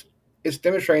like it's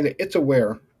demonstrating that it's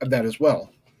aware of that as well.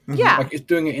 Yeah. It's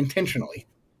doing it intentionally.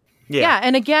 Yeah.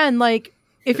 And again,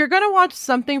 if you're going to watch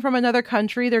something from another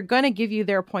country, they're going to give you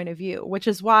their point of view, which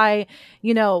is why,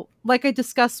 I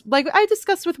discussed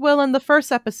with Will in the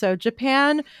first episode,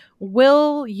 Japan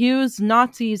will use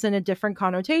Nazis in a different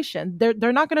connotation.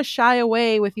 They're not going to shy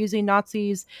away with using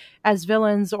Nazis as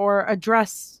villains or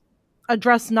address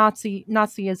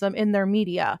Nazism in their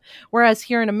media. Whereas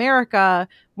here in America,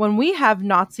 when we have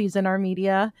Nazis in our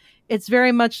media, it's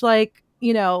very much we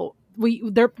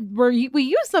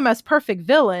use them as perfect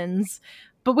villains,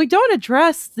 but we don't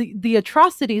address the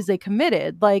atrocities they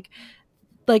committed, like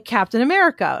Captain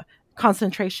America.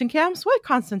 Concentration camps? What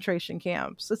concentration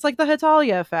camps? It's like the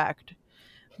Hetalia effect.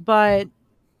 But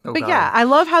yeah, I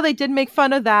love how they did make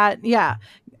fun of that. Yeah.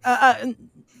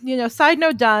 Side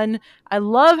note done. I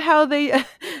love how they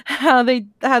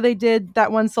did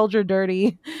that one soldier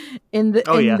dirty in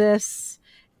this.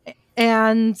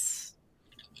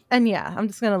 And yeah, I'm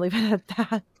just gonna leave it at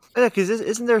that. Yeah, because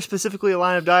isn't there specifically a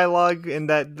line of dialogue in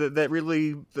that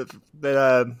really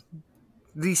the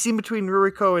scene between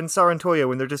Ruriko and Sarantoya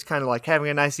when they're just kind of like having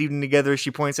a nice evening together?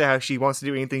 She points out how she wants to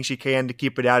do anything she can to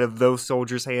keep it out of those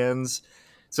soldiers' hands.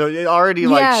 So it already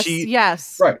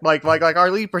yes, Right. like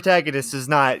our lead protagonist is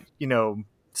not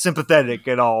sympathetic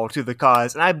at all to the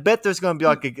cause, and I bet there's going to be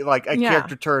a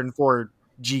character turn for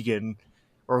Jigen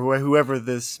or whoever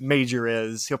this major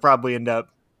is. He'll probably end up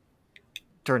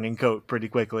turning coat pretty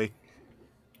quickly,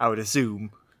 I would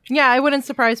assume. Yeah, it wouldn't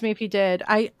surprise me if he did.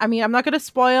 I mean, I'm not going to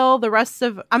spoil the rest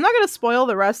of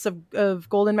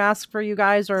Golden Mask for you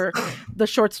guys, or the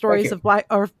short stories of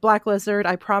Black Lizard.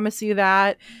 I promise you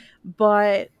that.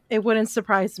 But it wouldn't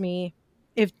surprise me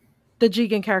if the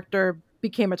Jigen character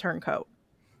became a turncoat.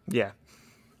 Yeah.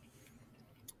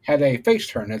 Had a face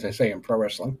turn, as they say in pro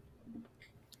wrestling.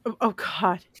 Oh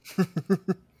God.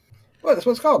 Well, that's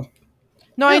what it's called.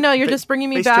 No, I know. You're just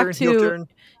bringing me back to...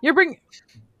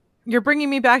 You're bringing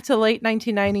me back to late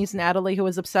 1990s Natalie, who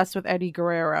was obsessed with Eddie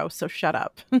Guerrero, so shut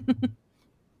up.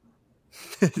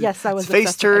 Yes, I was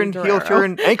face turn, heel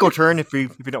turn, ankle turn if you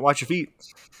don't watch your feet.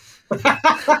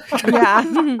 Yeah.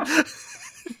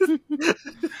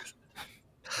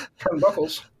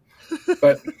 Turnbuckles.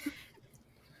 But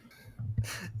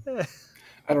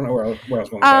I don't know where I was going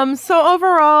with that. So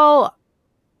overall,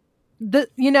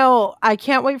 I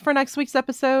can't wait for next week's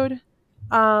episode.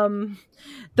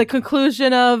 The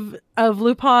conclusion of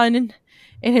Lupin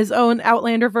in his own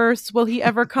Outlander verse. Will he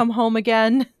ever come home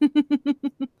again?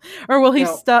 Or will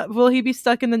he be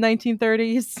stuck in the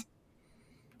 1930s?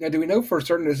 Now, do we know for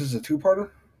certain this is a two-parter?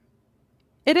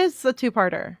 It is a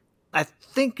two-parter.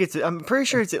 I'm pretty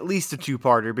sure it's at least a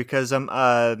two-parter because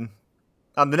the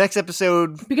next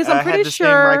episode, because I'm pretty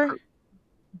sure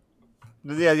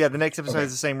the next episode has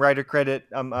the same writer credit.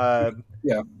 Yeah.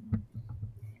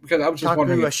 Because I was just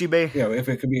wondering Ashibe. If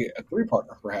it could be a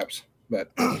three-parter, perhaps.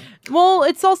 But well,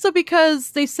 it's also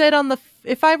because they said on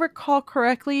if I recall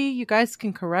correctly, you guys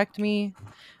can correct me.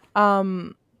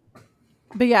 But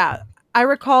yeah, I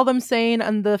recall them saying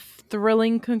on the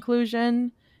thrilling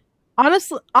conclusion.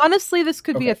 Honestly, this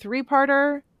could be a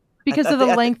three-parter because of the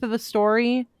length of the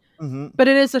story. Mm-hmm. But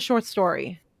it is a short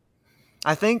story.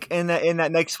 I think in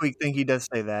that next week thing he does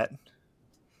say that.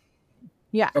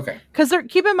 Yeah. Okay. Because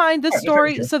keep in mind this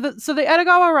story. So the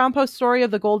Edogawa Rampo story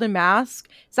of the Golden Mask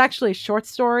is actually a short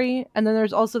story, and then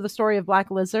there's also the story of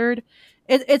Black Lizard.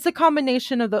 It's a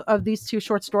combination of these two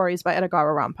short stories by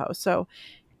Edogawa Rampo. So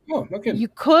you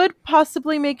could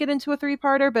possibly make it into a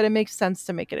three-parter, but it makes sense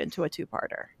to make it into a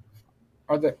two-parter.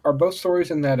 Are both stories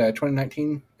in that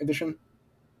 2019 edition?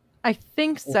 I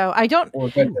think so.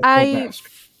 I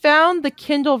found the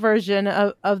Kindle version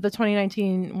of the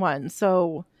 2019 one,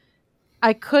 so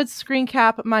I could screen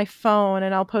cap my phone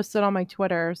and I'll post it on my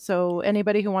Twitter. So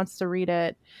anybody who wants to read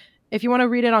it, if you want to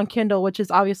read it on Kindle, which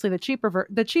is obviously the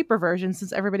cheaper version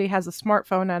since everybody has a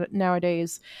smartphone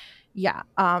nowadays, yeah,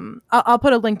 I'll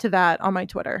put a link to that on my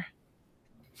Twitter.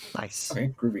 Nice. Okay,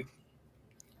 groovy.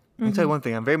 I'll tell you one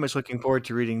thing. I'm very much looking forward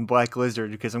to reading Black Lizard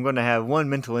because I'm going to have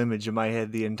one mental image in my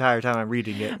head the entire time I'm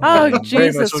reading it. Oh,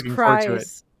 Jesus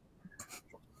Christ.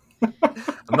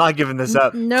 I'm not giving this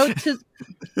up. Note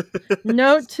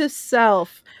to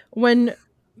self: when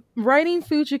writing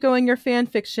Fujiko in your fan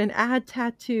fiction, add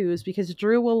tattoos because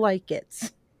Drew will like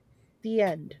it. The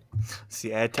end.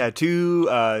 See, add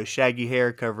tattoo, shaggy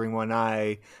hair covering one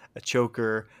eye, a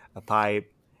choker, a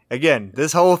pipe. Again,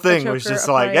 this whole thing was just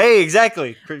like, pipe. Hey,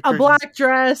 exactly. A black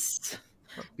dress.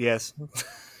 Yes.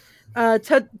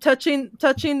 Touching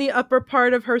the upper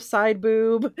part of her side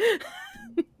boob.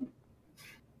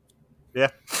 Yeah.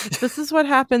 This is what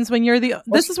happens when you're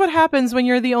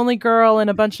the only girl in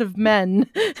a bunch of men.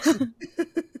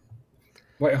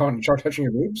 Wait, hold on. Start touching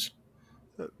your boobs?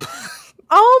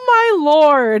 Oh my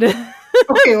lord.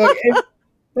 Okay,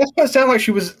 that's what it sounded like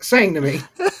she was saying to me.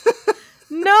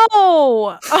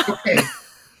 No. Okay.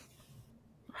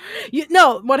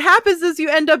 What happens is you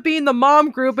end up being the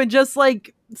mom group and just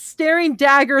like staring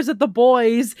daggers at the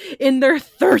boys in their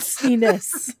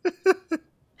thirstiness.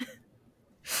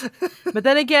 But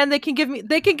then again, they can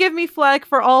give me flack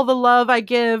for all the love I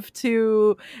give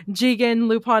to Jigen,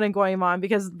 Lupin, and Goemon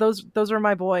because those are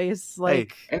my boys.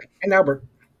 Like and Albert,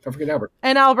 don't forget Albert.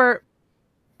 And Albert,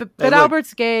 but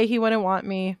Albert's gay. He wouldn't want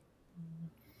me.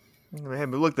 Hey,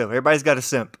 but look though, everybody's got a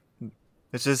simp.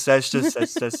 That's just how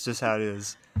it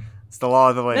is. It's the law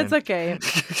of the land. It's okay.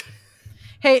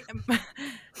 Hey,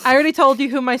 I already told you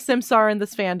who my simps are in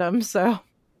this fandom, so.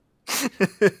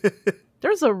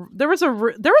 There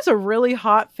was a really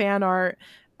hot fan art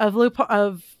of Lupin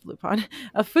of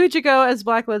Fujiko as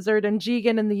Black Lizard and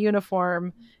Jigen in the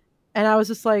uniform, and I was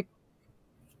just like,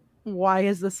 why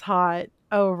is this hot?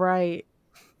 Oh right.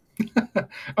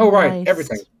 Oh right, Nice.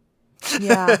 everything.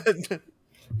 Yeah.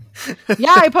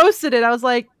 Yeah, I posted it. I was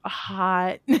like,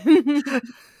 hot. Make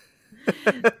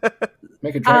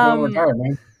a dragon retire,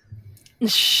 man.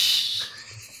 Shh.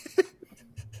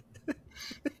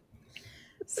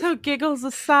 So giggles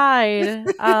aside,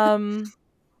 are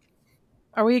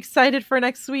we excited for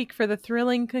next week for the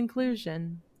thrilling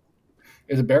conclusion?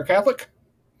 Is it Bear Catholic?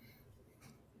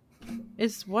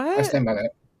 Is I what? stand by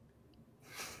that.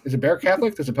 Is it Bear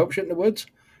Catholic? Does the Pope shit in the woods?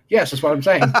 Yes, that's what I'm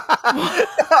saying.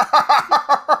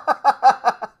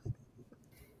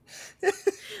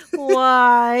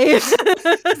 Why?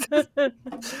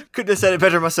 Couldn't have said it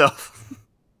better myself.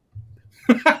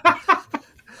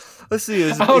 Let's see.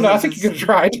 I think you could have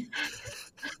tried.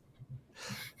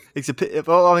 It's a.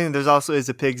 Well, I mean, there's also is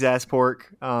a pig's ass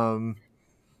pork. What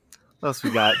else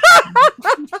we got?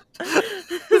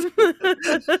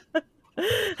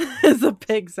 It's a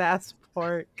pig's ass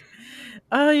pork.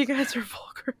 Oh, you guys are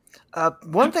vulgar.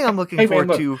 One thing I'm looking Hey, forward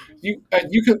man, to. You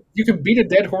can beat a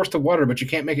dead horse to water, but you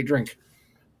can't make it drink.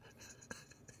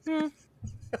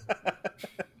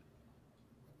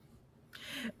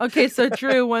 Okay, so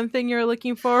Drew, one thing you're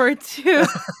looking forward to.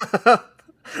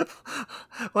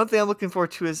 One thing I'm looking forward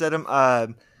to is that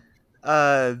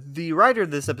the writer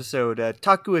of this episode,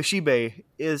 Taku Ashibe,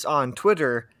 is on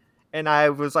Twitter, and I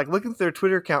was like looking through their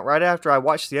Twitter account right after I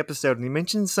watched the episode, and he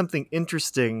mentioned something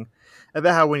interesting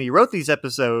about how when he wrote these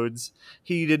episodes,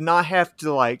 he did not have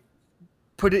to like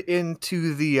put it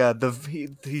into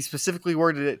he specifically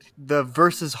worded it the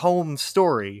versus home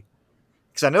story,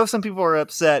 because I know some people are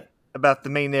upset about the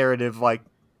main narrative like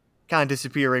kind of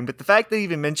disappearing, but the fact that he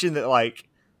even mentioned that like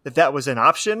that was an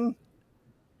option.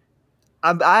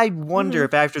 I wonder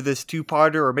if after this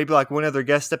two-parter, or maybe like one other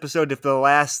guest episode, if the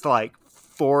last like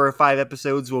 4 or 5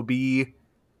 episodes will be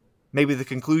maybe the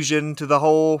conclusion to the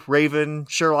whole Raven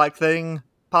Sherlock thing,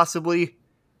 possibly,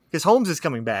 because Holmes is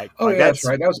coming back. Oh, like, yeah, that's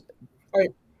right. That was.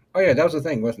 Oh yeah, that was the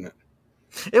thing, wasn't it?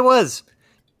 It was.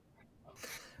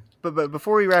 But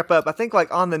before we wrap up, I think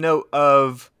like on the note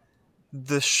of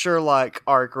the Sherlock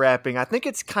arc wrapping, I think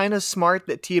it's kind of smart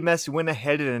that TMS went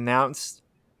ahead and announced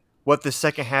what the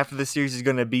second half of the series is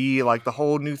going to be, like the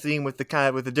whole new theme with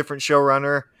the different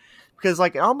showrunner, because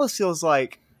like it almost feels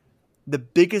like the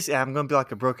biggest, and I'm going to be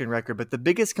like a broken record, but the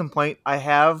biggest complaint I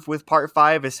have with part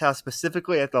 5 is how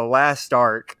specifically at the last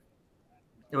arc,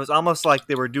 it was almost like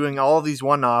they were doing all of these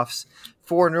one-offs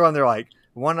 4 in a row, and they're like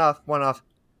one off.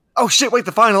 Oh shit! Wait,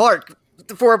 the final arc.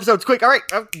 4 episodes, quick! All right,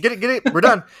 get it. We're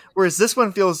done. Whereas this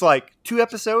one feels like 2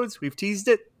 episodes. We've teased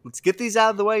it. Let's get these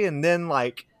out of the way, and then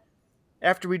like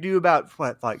after we do about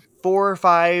like 4 or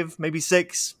 5, maybe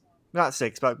 6, not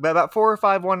 6, but about 4 or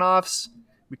 5 one-offs,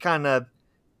 we kind of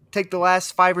take the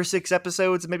last 5 or 6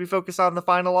 episodes and maybe focus on the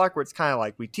final arc, where it's kind of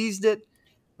like we teased it.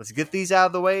 Let's get these out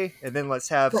of the way, and then let's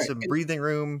have some breathing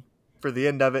room for the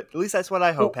end of it. At least that's what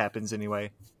I hope happens anyway.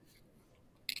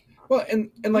 Well, and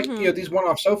like these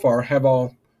one-offs so far have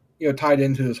all tied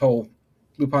into this whole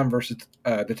Lupin versus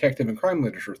detective and crime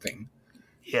literature thing.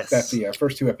 Yes, that the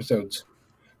first 2 episodes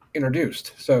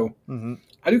introduced. So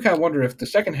I do kind of wonder if the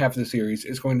second half of the series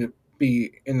is going to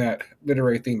be in that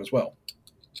literary theme as well.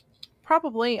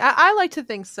 Probably. I like to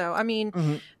think so. I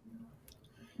mean,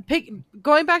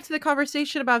 going back to the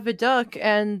conversation about Viduk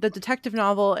and the detective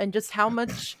novel and just how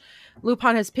much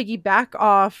Lupin has piggybacked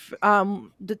off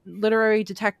literary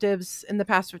detectives in the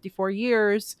past 54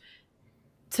 years,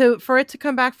 for it to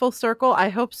come back full circle, I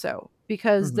hope so.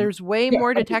 Because there's way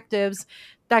more detectives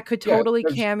that could totally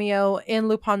cameo in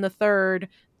Lupin the Third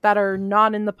that are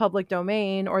not in the public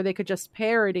domain, or they could just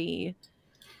parody.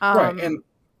 Right, and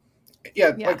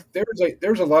like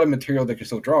there's a lot of material they can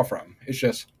still draw from. It's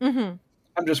just I'm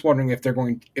just wondering if they are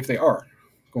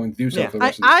going to do so. For the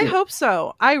rest of the series. hope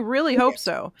so. I really hope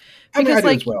so. Because I do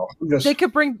as well.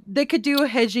 they could do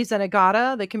Heiji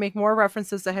Zenigata. They can make more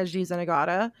references to Heiji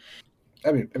Zenigata.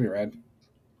 That'd be rad.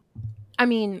 I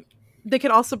mean, they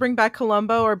could also bring back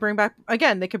Columbo, or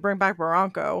they could bring back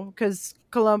Barranco, because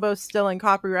Columbo's still in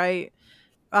copyright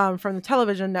from the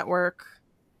television network.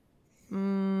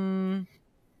 Trying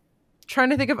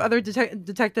to think of other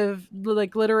detective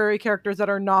like literary characters that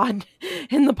are not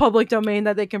in the public domain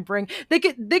that they can bring. They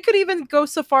could even go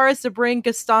so far as to bring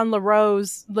Gaston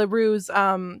Leroux's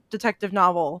detective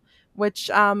novel, which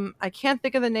I can't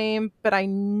think of the name, but I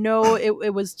know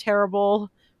it was terrible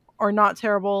or not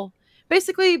terrible.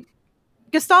 Basically,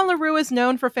 Gaston Leroux is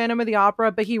known for Phantom of the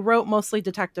Opera, but he wrote mostly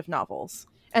detective novels,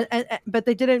 and but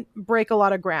they didn't break a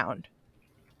lot of ground.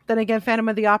 then again, Phantom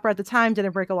of the Opera at the time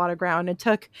didn't break a lot of ground. It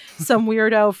took some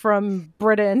weirdo from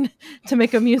Britain to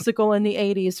make a musical in the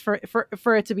 80s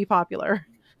for it to be popular.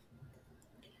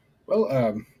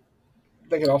 Well,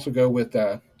 they could also go with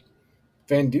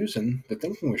Van Dusen, The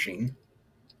Thinking Machine.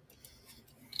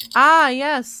 Ah,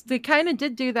 yes. They kind of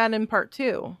did do that in part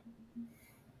 2.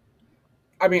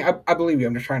 I mean, I believe you.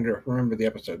 I'm just trying to remember the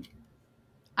episode.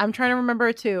 I'm trying to remember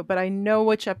it too, but I know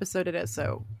which episode it is.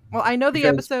 So, well, I know the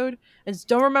Because- episode. I just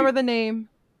don't remember the name,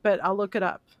 but I'll look it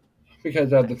up.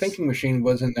 Because Nice. The Thinking Machine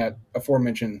was in that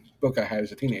aforementioned book I had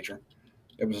as a teenager.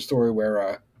 It was a story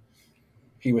where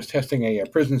he was testing a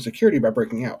prison security by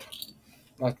breaking out.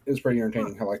 It was pretty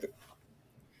entertaining. I liked it.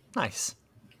 Nice.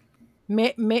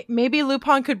 Maybe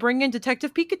Lupin could bring in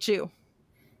Detective Pikachu.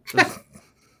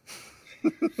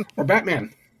 Or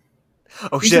Batman.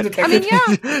 Oh, He's a shit. I mean,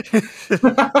 detective.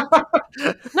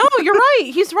 No, you're right.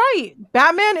 He's right.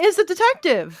 Batman is a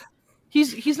detective.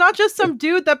 He's not just some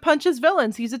dude that punches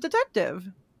villains. He's a detective.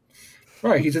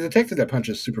 Right, he's a detective that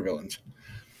punches supervillains.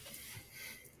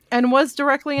 And was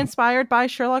directly inspired by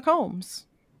Sherlock Holmes.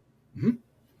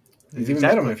 He's even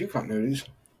met him in a few continuities.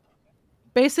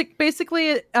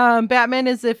 Basically, Batman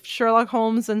is if Sherlock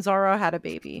Holmes and Zorro had a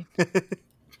baby.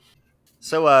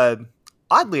 So,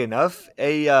 oddly enough,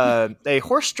 a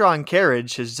horse-drawn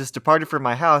carriage has just departed from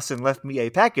my house and left me a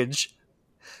package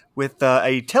with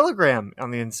a telegram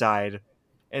on the inside,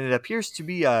 and it appears to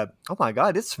be oh my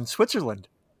god, it's from Switzerland.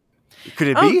 Could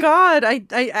it be? Oh God,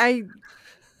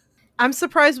 I'm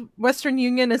surprised Western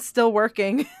Union is still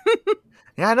working.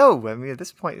 Yeah, I know. I mean, at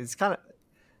this point, it's kind of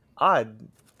odd.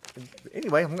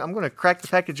 Anyway, I'm going to crack the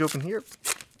package open here.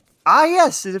 Ah,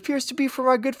 yes, it appears to be from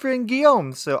our good friend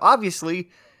Guillaume. So obviously,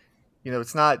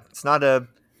 it's not an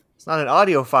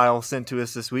audio file sent to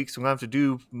us this week. So I'm going to have to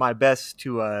do my best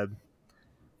to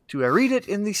read it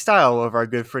in the style of our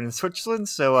good friend in Switzerland.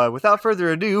 So without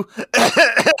further ado,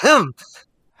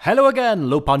 Hello again,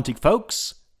 Lupantic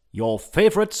folks. Your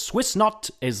favorite Swiss Knot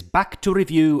is back to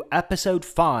review episode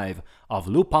 5 of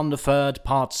Lupin III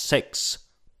Part 6.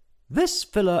 This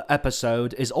filler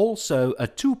episode is also a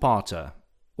two-parter,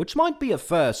 which might be a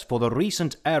first for the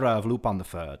recent era of Lupin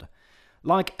III.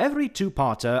 Like every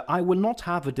two-parter, I will not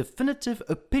have a definitive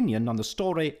opinion on the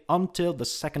story until the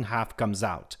second half comes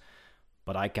out,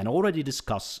 but I can already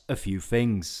discuss a few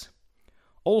things.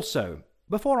 Also,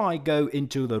 before I go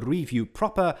into the review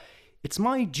proper, it's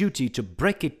my duty to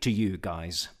break it to you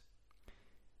guys.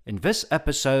 In this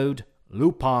episode,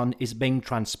 Lupin is being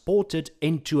transported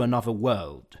into another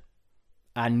world.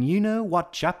 And you know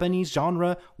what Japanese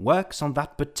genre works on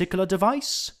that particular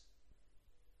device?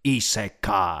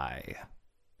 Isekai.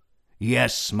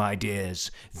 Yes, my dears,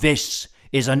 this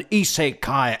is an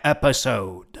Isekai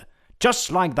episode.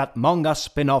 Just like that manga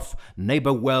spin-off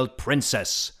Neighbor World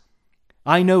Princess.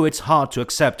 I know it's hard to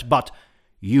accept, but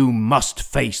you must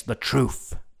face the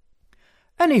truth.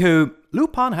 Anywho,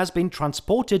 Lupin has been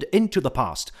transported into the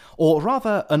past, or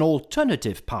rather an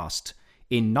alternative past,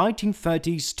 in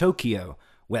 1930s Tokyo,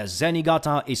 where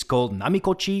Zenigata is called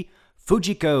Namikochi,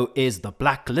 Fujiko is the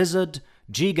Black Lizard,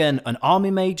 Jigen an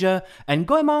army major, and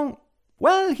Goemon,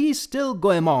 well, he's still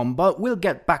Goemon, but we'll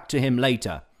get back to him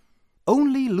later.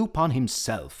 Only Lupin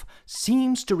himself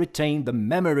seems to retain the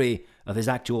memory of his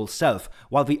actual self,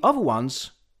 while the other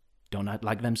ones don't act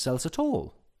like themselves at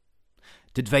all.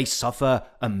 Did they suffer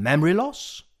a memory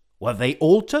loss? Were they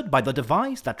altered by the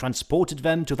device that transported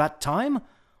them to that time?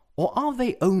 Or are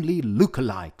they only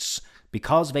lookalikes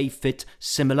because they fit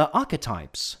similar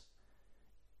archetypes?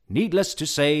 Needless to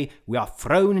say, we are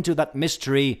thrown into that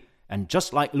mystery, and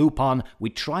just like Lupin, we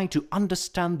try to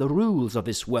understand the rules of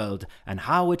this world and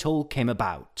how it all came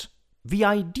about. The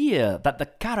idea that the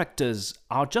characters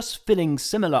are just filling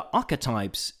similar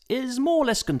archetypes is more or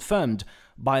less confirmed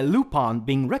by Lupin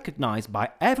being recognized by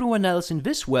everyone else in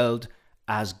this world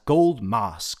as Gold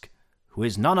Mask, who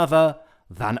is none other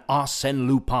than Arsène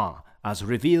Lupin, as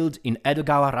revealed in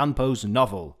Edgar Allan Poe's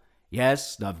novel.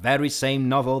 Yes, the very same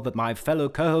novel that my fellow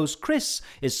co-host Chris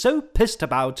is so pissed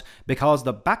about because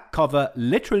the back cover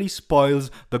literally spoils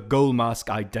the Gold Mask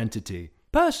identity.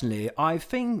 Personally, I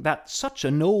think that such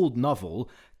an old novel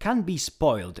can be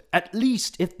spoiled, at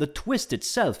least if the twist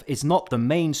itself is not the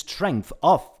main strength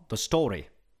of the story.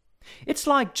 It's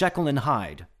like Jekyll and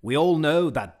Hyde. We all know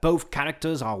that both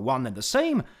characters are one and the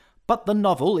same, but the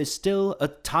novel is still a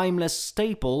timeless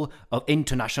staple of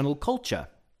international culture.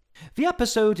 The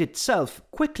episode itself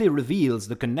quickly reveals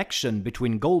the connection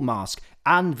between Gold Mask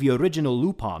and the original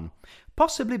Lupin,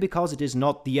 possibly because it is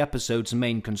not the episode's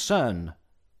main concern.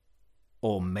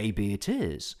 Or maybe it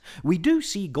is. We do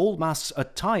see Goldmask's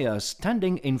attire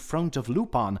standing in front of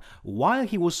Lupin while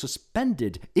he was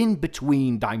suspended in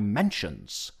between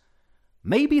dimensions.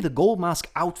 Maybe the Goldmask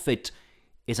outfit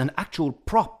is an actual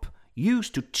prop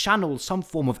used to channel some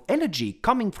form of energy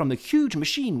coming from the huge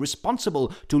machine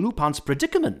responsible to Lupin's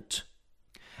predicament.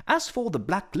 As for the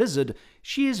Black Lizard,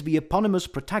 she is the eponymous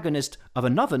protagonist of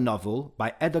another novel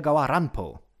by Edgar Allan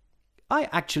Poe. I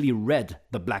actually read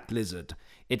The Black Lizard.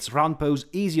 It's Allan Poe's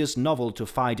easiest novel to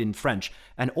find in French,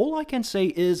 and all I can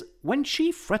say is, when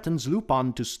she threatens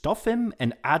Lupin to stuff him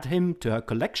and add him to her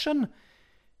collection,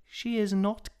 she is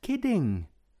not kidding.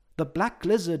 The Black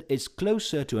Lizard is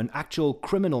closer to an actual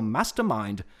criminal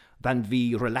mastermind than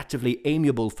the relatively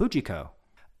amiable Fujiko.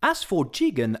 As for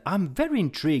Jigen, I'm very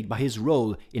intrigued by his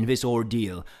role in this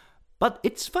ordeal, but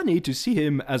it's funny to see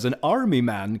him as an army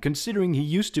man considering he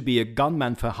used to be a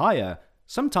gunman for hire,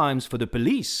 sometimes for the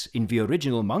police in the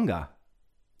original manga.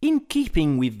 In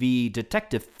keeping with the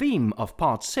detective theme of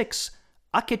Part 6,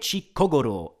 Akechi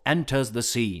Kogoro enters the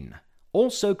scene.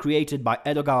 Also created by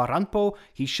Edgar Allan Poe,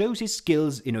 he shows his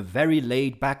skills in a very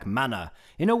laid-back manner,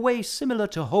 in a way similar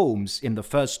to Holmes in the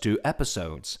first 2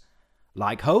 episodes.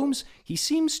 Like Holmes, he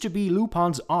seems to be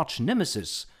Lupin's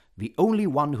arch-nemesis, the only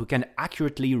one who can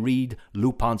accurately read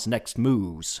Lupin's next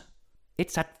moves.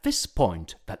 It's at this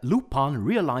point that Lupin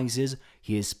realizes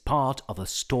he is part of a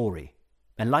story.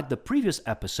 And like the previous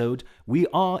episode, we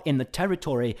are in the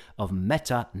territory of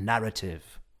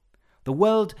meta-narrative. The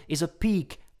world is a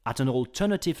peek at an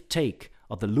alternative take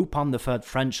of the Lupin III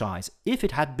franchise if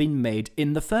it had been made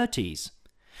in the 30s.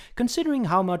 Considering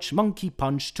how much Monkey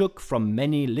Punch took from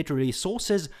many literary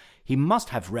sources, he must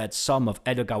have read some of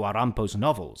Edgar Allan Poe's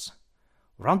novels.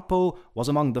 Allan Poe was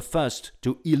among the first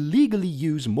to illegally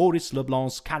use Maurice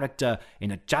Leblanc's character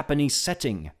in a Japanese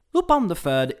setting. Lupin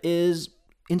III is,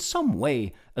 in some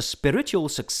way, a spiritual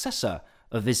successor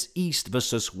of this East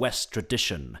versus West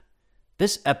tradition.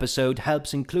 This episode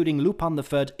helps including Lupin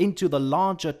III into the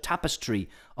larger tapestry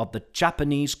of the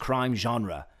Japanese crime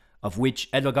genre, of which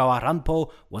Edgar Allan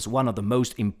Poe was one of the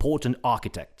most important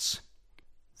architects.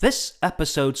 This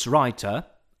episode's writer,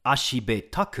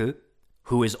 Ashibe Taku,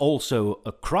 who is also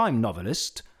a crime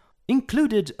novelist,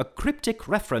 included a cryptic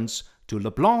reference to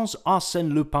Leblanc's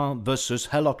Arsène Lupin vs.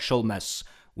 Herlock Sholmes,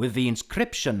 with the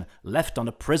inscription left on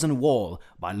a prison wall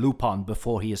by Lupin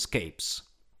before he escapes.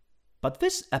 But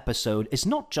this episode is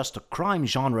not just a crime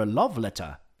genre love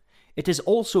letter. It is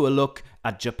also a look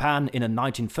at Japan in the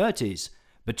 1930s,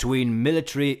 between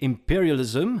military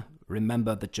imperialism,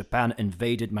 remember that Japan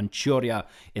invaded Manchuria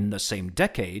in the same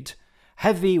decade,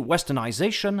 heavy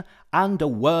westernization, and a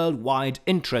worldwide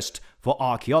interest for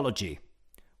archaeology.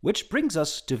 Which brings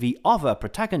us to the other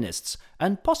protagonists,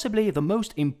 and possibly the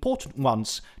most important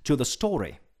ones to the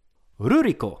story.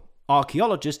 Ruriko,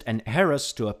 archaeologist and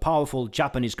heiress to a powerful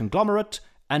Japanese conglomerate,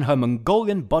 and her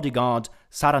Mongolian bodyguard,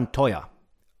 Sarantoya.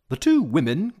 The 2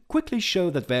 women quickly show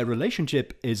that their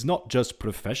relationship is not just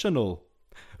professional.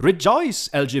 Rejoice,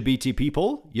 LGBT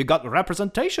people, you got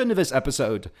representation in this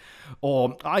episode.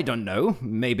 Or, I don't know,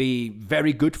 maybe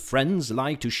very good friends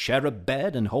like to share a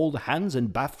bed and hold hands in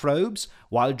bathrobes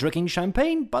while drinking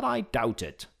champagne, but I doubt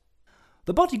it.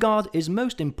 The bodyguard is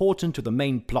most important to the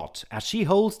main plot, as she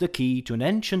holds the key to an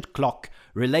ancient clock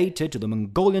related to the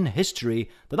Mongolian history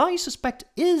that I suspect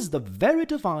is the very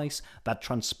device that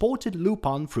transported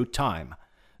Lupin through time.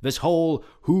 This whole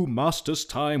 "who masters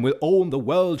time will own the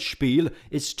world" spiel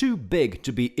is too big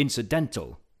to be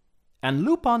incidental. And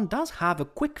Lupin does have a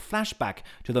quick flashback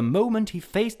to the moment he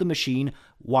faced the machine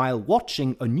while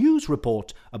watching a news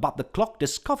report about the clock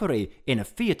discovery in a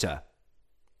theater.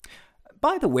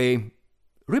 By the way,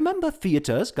 remember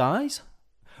theaters, guys?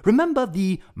 Remember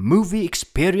the movie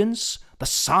experience, the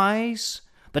size,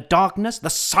 the darkness, the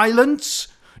silence?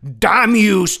 Damn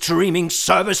you, streaming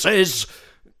services!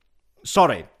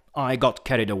 Sorry, I got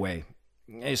carried away.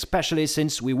 Especially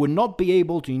since we would not be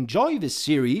able to enjoy this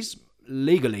series,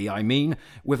 legally I mean,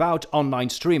 without online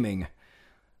streaming.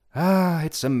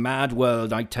 It's a mad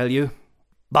world, I tell you.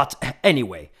 But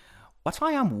anyway, what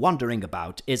I am wondering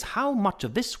about is how much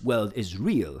of this world is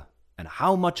real, and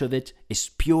how much of it is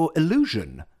pure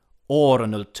illusion, or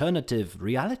an alternative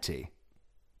reality.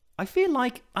 I feel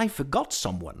like I forgot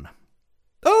someone.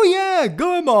 Oh yeah,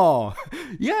 Goemon!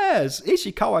 Yes,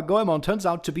 Ishikawa Goemon turns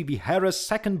out to be the Hera's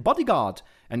second bodyguard,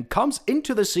 and comes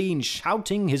into the scene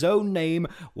shouting his own name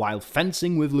while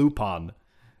fencing with Lupin.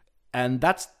 And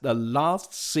that's the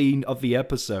last scene of the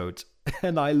episode.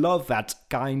 And I love that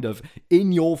kind of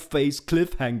in-your-face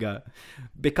cliffhanger,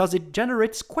 because it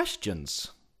generates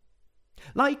questions.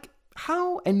 Like,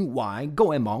 how and why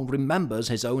Goemon remembers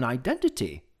his own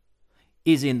identity.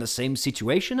 is in the same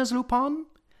situation as Lupin?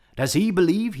 Does he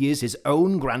believe he is his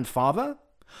own grandfather?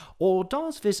 Or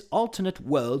does this alternate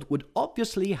world would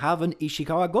obviously have an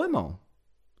Ishikawa Goemon?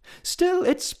 Still,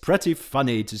 it's pretty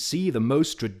funny to see the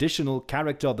most traditional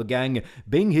character of the gang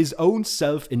being his own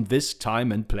self in this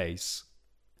time and place.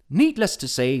 Needless to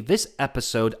say, this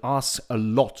episode asks a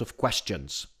lot of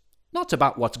questions. Not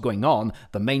about what's going on,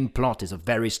 the main plot is a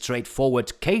very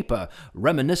straightforward caper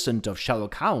reminiscent of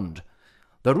Sherlock Hound.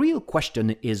 The real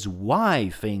question is why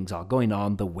things are going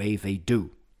on the way they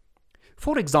do.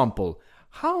 For example,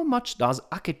 how much does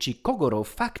Akechi Kogoro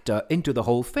factor into the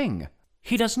whole thing?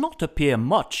 He does not appear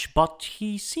much, but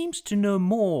he seems to know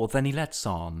more than he lets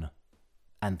on.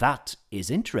 And that is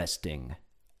interesting.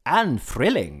 And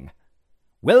thrilling.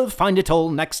 We'll find it all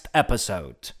next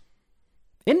episode.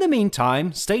 In the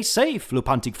meantime, stay safe,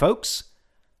 Lupantic folks.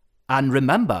 And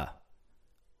remember,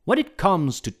 when it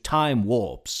comes to time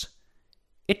warps,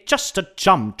 it's just a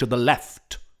jump to the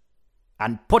left.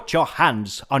 And put your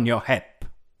hands on your hip.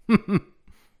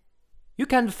 You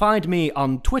can find me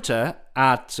on Twitter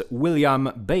at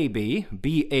WilliamBabey,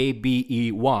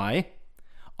 B-A-B-E-Y,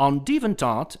 on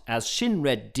DeviantArt as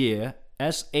Shinred Deer,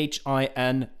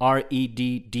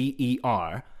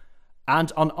 S-H-I-N-R-E-D-D-E-R,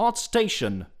 and on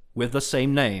ArtStation with the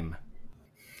same name.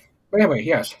 But anyway,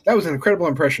 yes, that was an incredible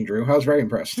impression, Drew. I was very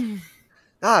impressed.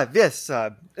 Yes.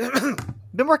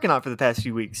 Been working on it for the past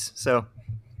few weeks, so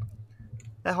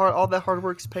all that hard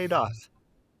work's paid off.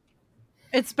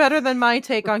 It's better than my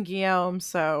take on Guillaume,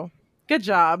 so good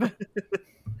job.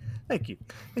 Thank you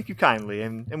kindly.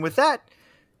 And with that,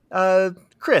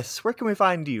 Chris, where can we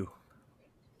find you?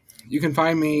 You can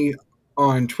find me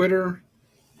on Twitter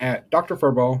at Dr.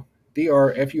 Furball,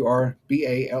 DrFurball.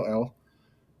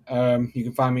 You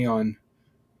can find me on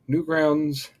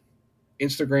Newgrounds,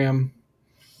 Instagram,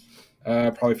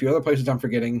 probably a few other places I'm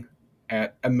forgetting,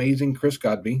 at Amazing Chris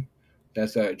Godby.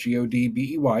 That's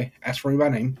Godbey. Ask for me by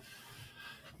name.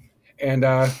 And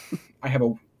I have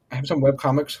some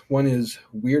webcomics. One is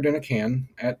Weird in a Can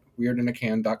at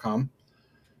weirdinacan.com.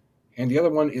 And the other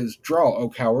one is Draw O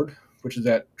Coward, which is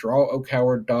at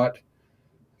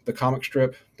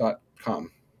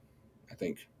drawocoward.thecomicstrip.com. I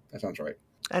think that sounds right.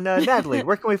 And Natalie,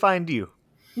 where can we find you?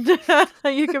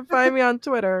 You can find me on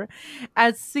Twitter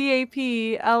at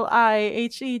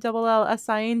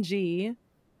CAPLIHELLSING.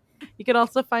 You can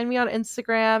also find me on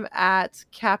Instagram at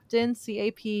Captain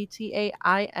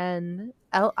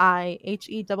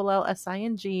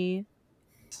CAPTAINLIHELLSING.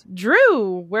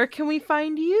 Drew, where can we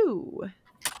find you?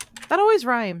 That always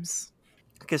rhymes.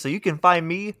 Okay, so you can find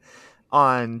me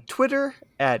on Twitter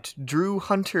at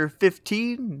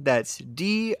DrewHunter15. That's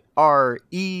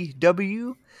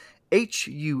DrewHunter15.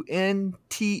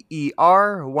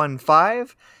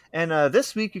 And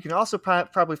this week, you can also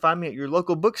probably find me at your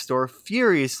local bookstore,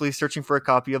 furiously searching for a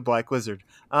copy of Black Lizard.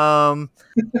 Like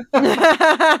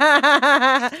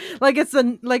it's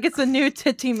a new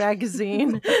titty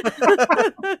magazine.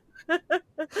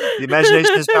 The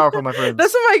imagination is powerful, my friends.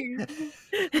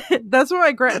 That's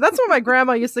what my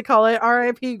grandma used to call it.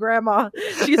 R.I.P. Grandma.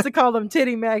 She used to call them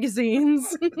titty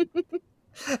magazines.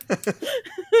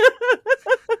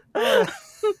 I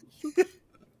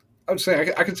would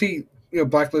say I can see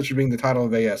Black Lizard being the title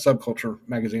of a subculture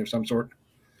magazine of some sort.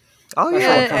 Oh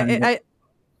yeah,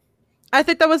 I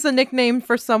think that was a nickname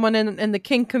for someone in the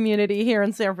kink community here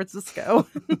in San Francisco.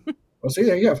 Well, see,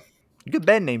 there you go. Good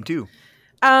band name too.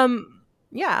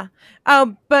 Yeah.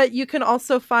 But you can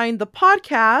also find the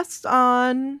podcast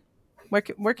on where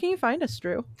can you find us,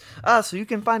 Drew? So you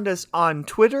can find us on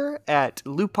Twitter at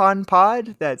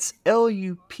LupinPod. That's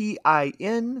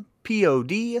LUPINPOD.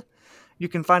 You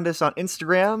can find us on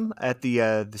Instagram at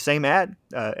the same ad,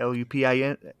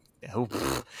 LUPIN.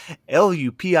 LUPIN.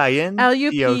 LUPINPOD.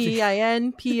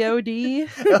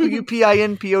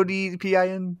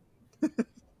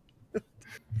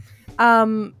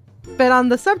 LUPINPOD. But on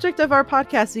the subject of our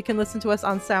podcast, you can listen to us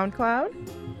on SoundCloud,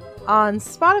 on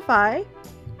Spotify,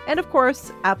 and of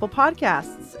course, Apple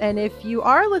Podcasts. And if you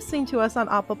are listening to us on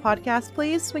Apple Podcasts,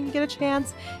 please, when you get a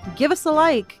chance, give us a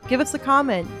like, give us a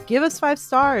comment, give us 5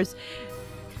 stars.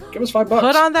 Give us $5.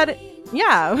 Put on that,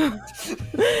 yeah.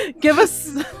 Give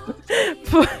us,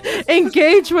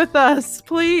 engage with us,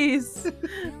 please.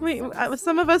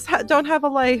 Some of us don't have a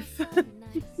life.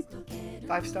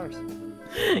 5 stars.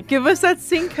 Give us that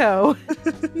Cinco.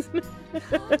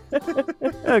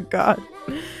 Oh God.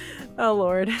 Oh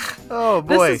Lord. Oh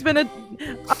boy. This has been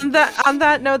on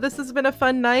that note, this has been a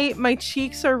fun night. My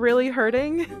cheeks are really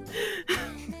hurting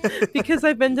because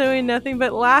I've been doing nothing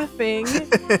but laughing.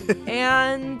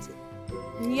 And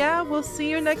yeah, we'll see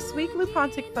you next week,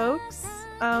 Lupontic folks.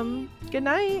 Good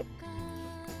night.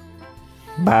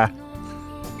 Bye.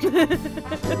 消える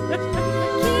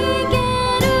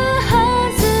は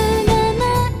ずがな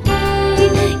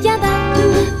いやだ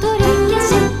取り消し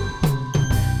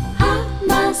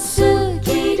甘す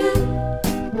ぎる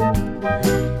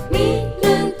ミル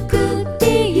クテ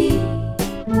ィ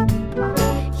ー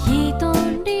一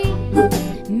人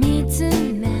見つ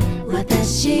め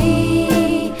私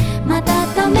また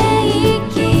ため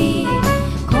息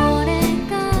これ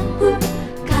が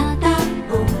片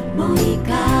思いか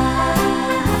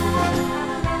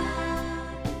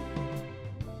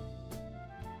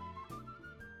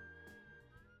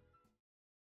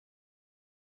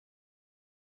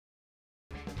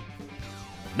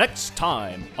Next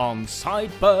time on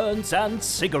Sideburns and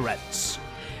Cigarettes.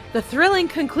 The thrilling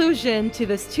conclusion to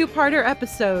this two-parter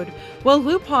episode. Will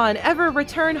Lupin ever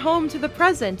return home to the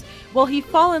present? Will he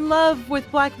fall in love with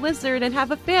Black Lizard and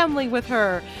have a family with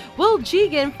her? Will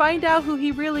Jigen find out who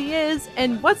he really is?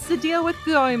 And what's the deal with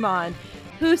Goemon?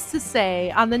 Who's to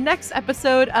say on the next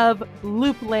episode of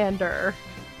Looplander?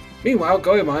 Meanwhile,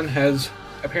 Goemon has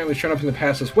apparently shown up in the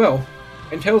past as well,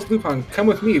 and tells Lupin, "Come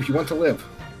with me if you want to live."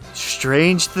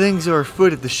 Strange things are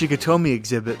afoot at the Shigatomi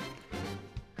exhibit.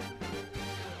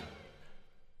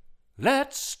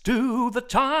 Let's do the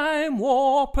time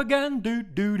warp again. Do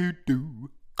do do do.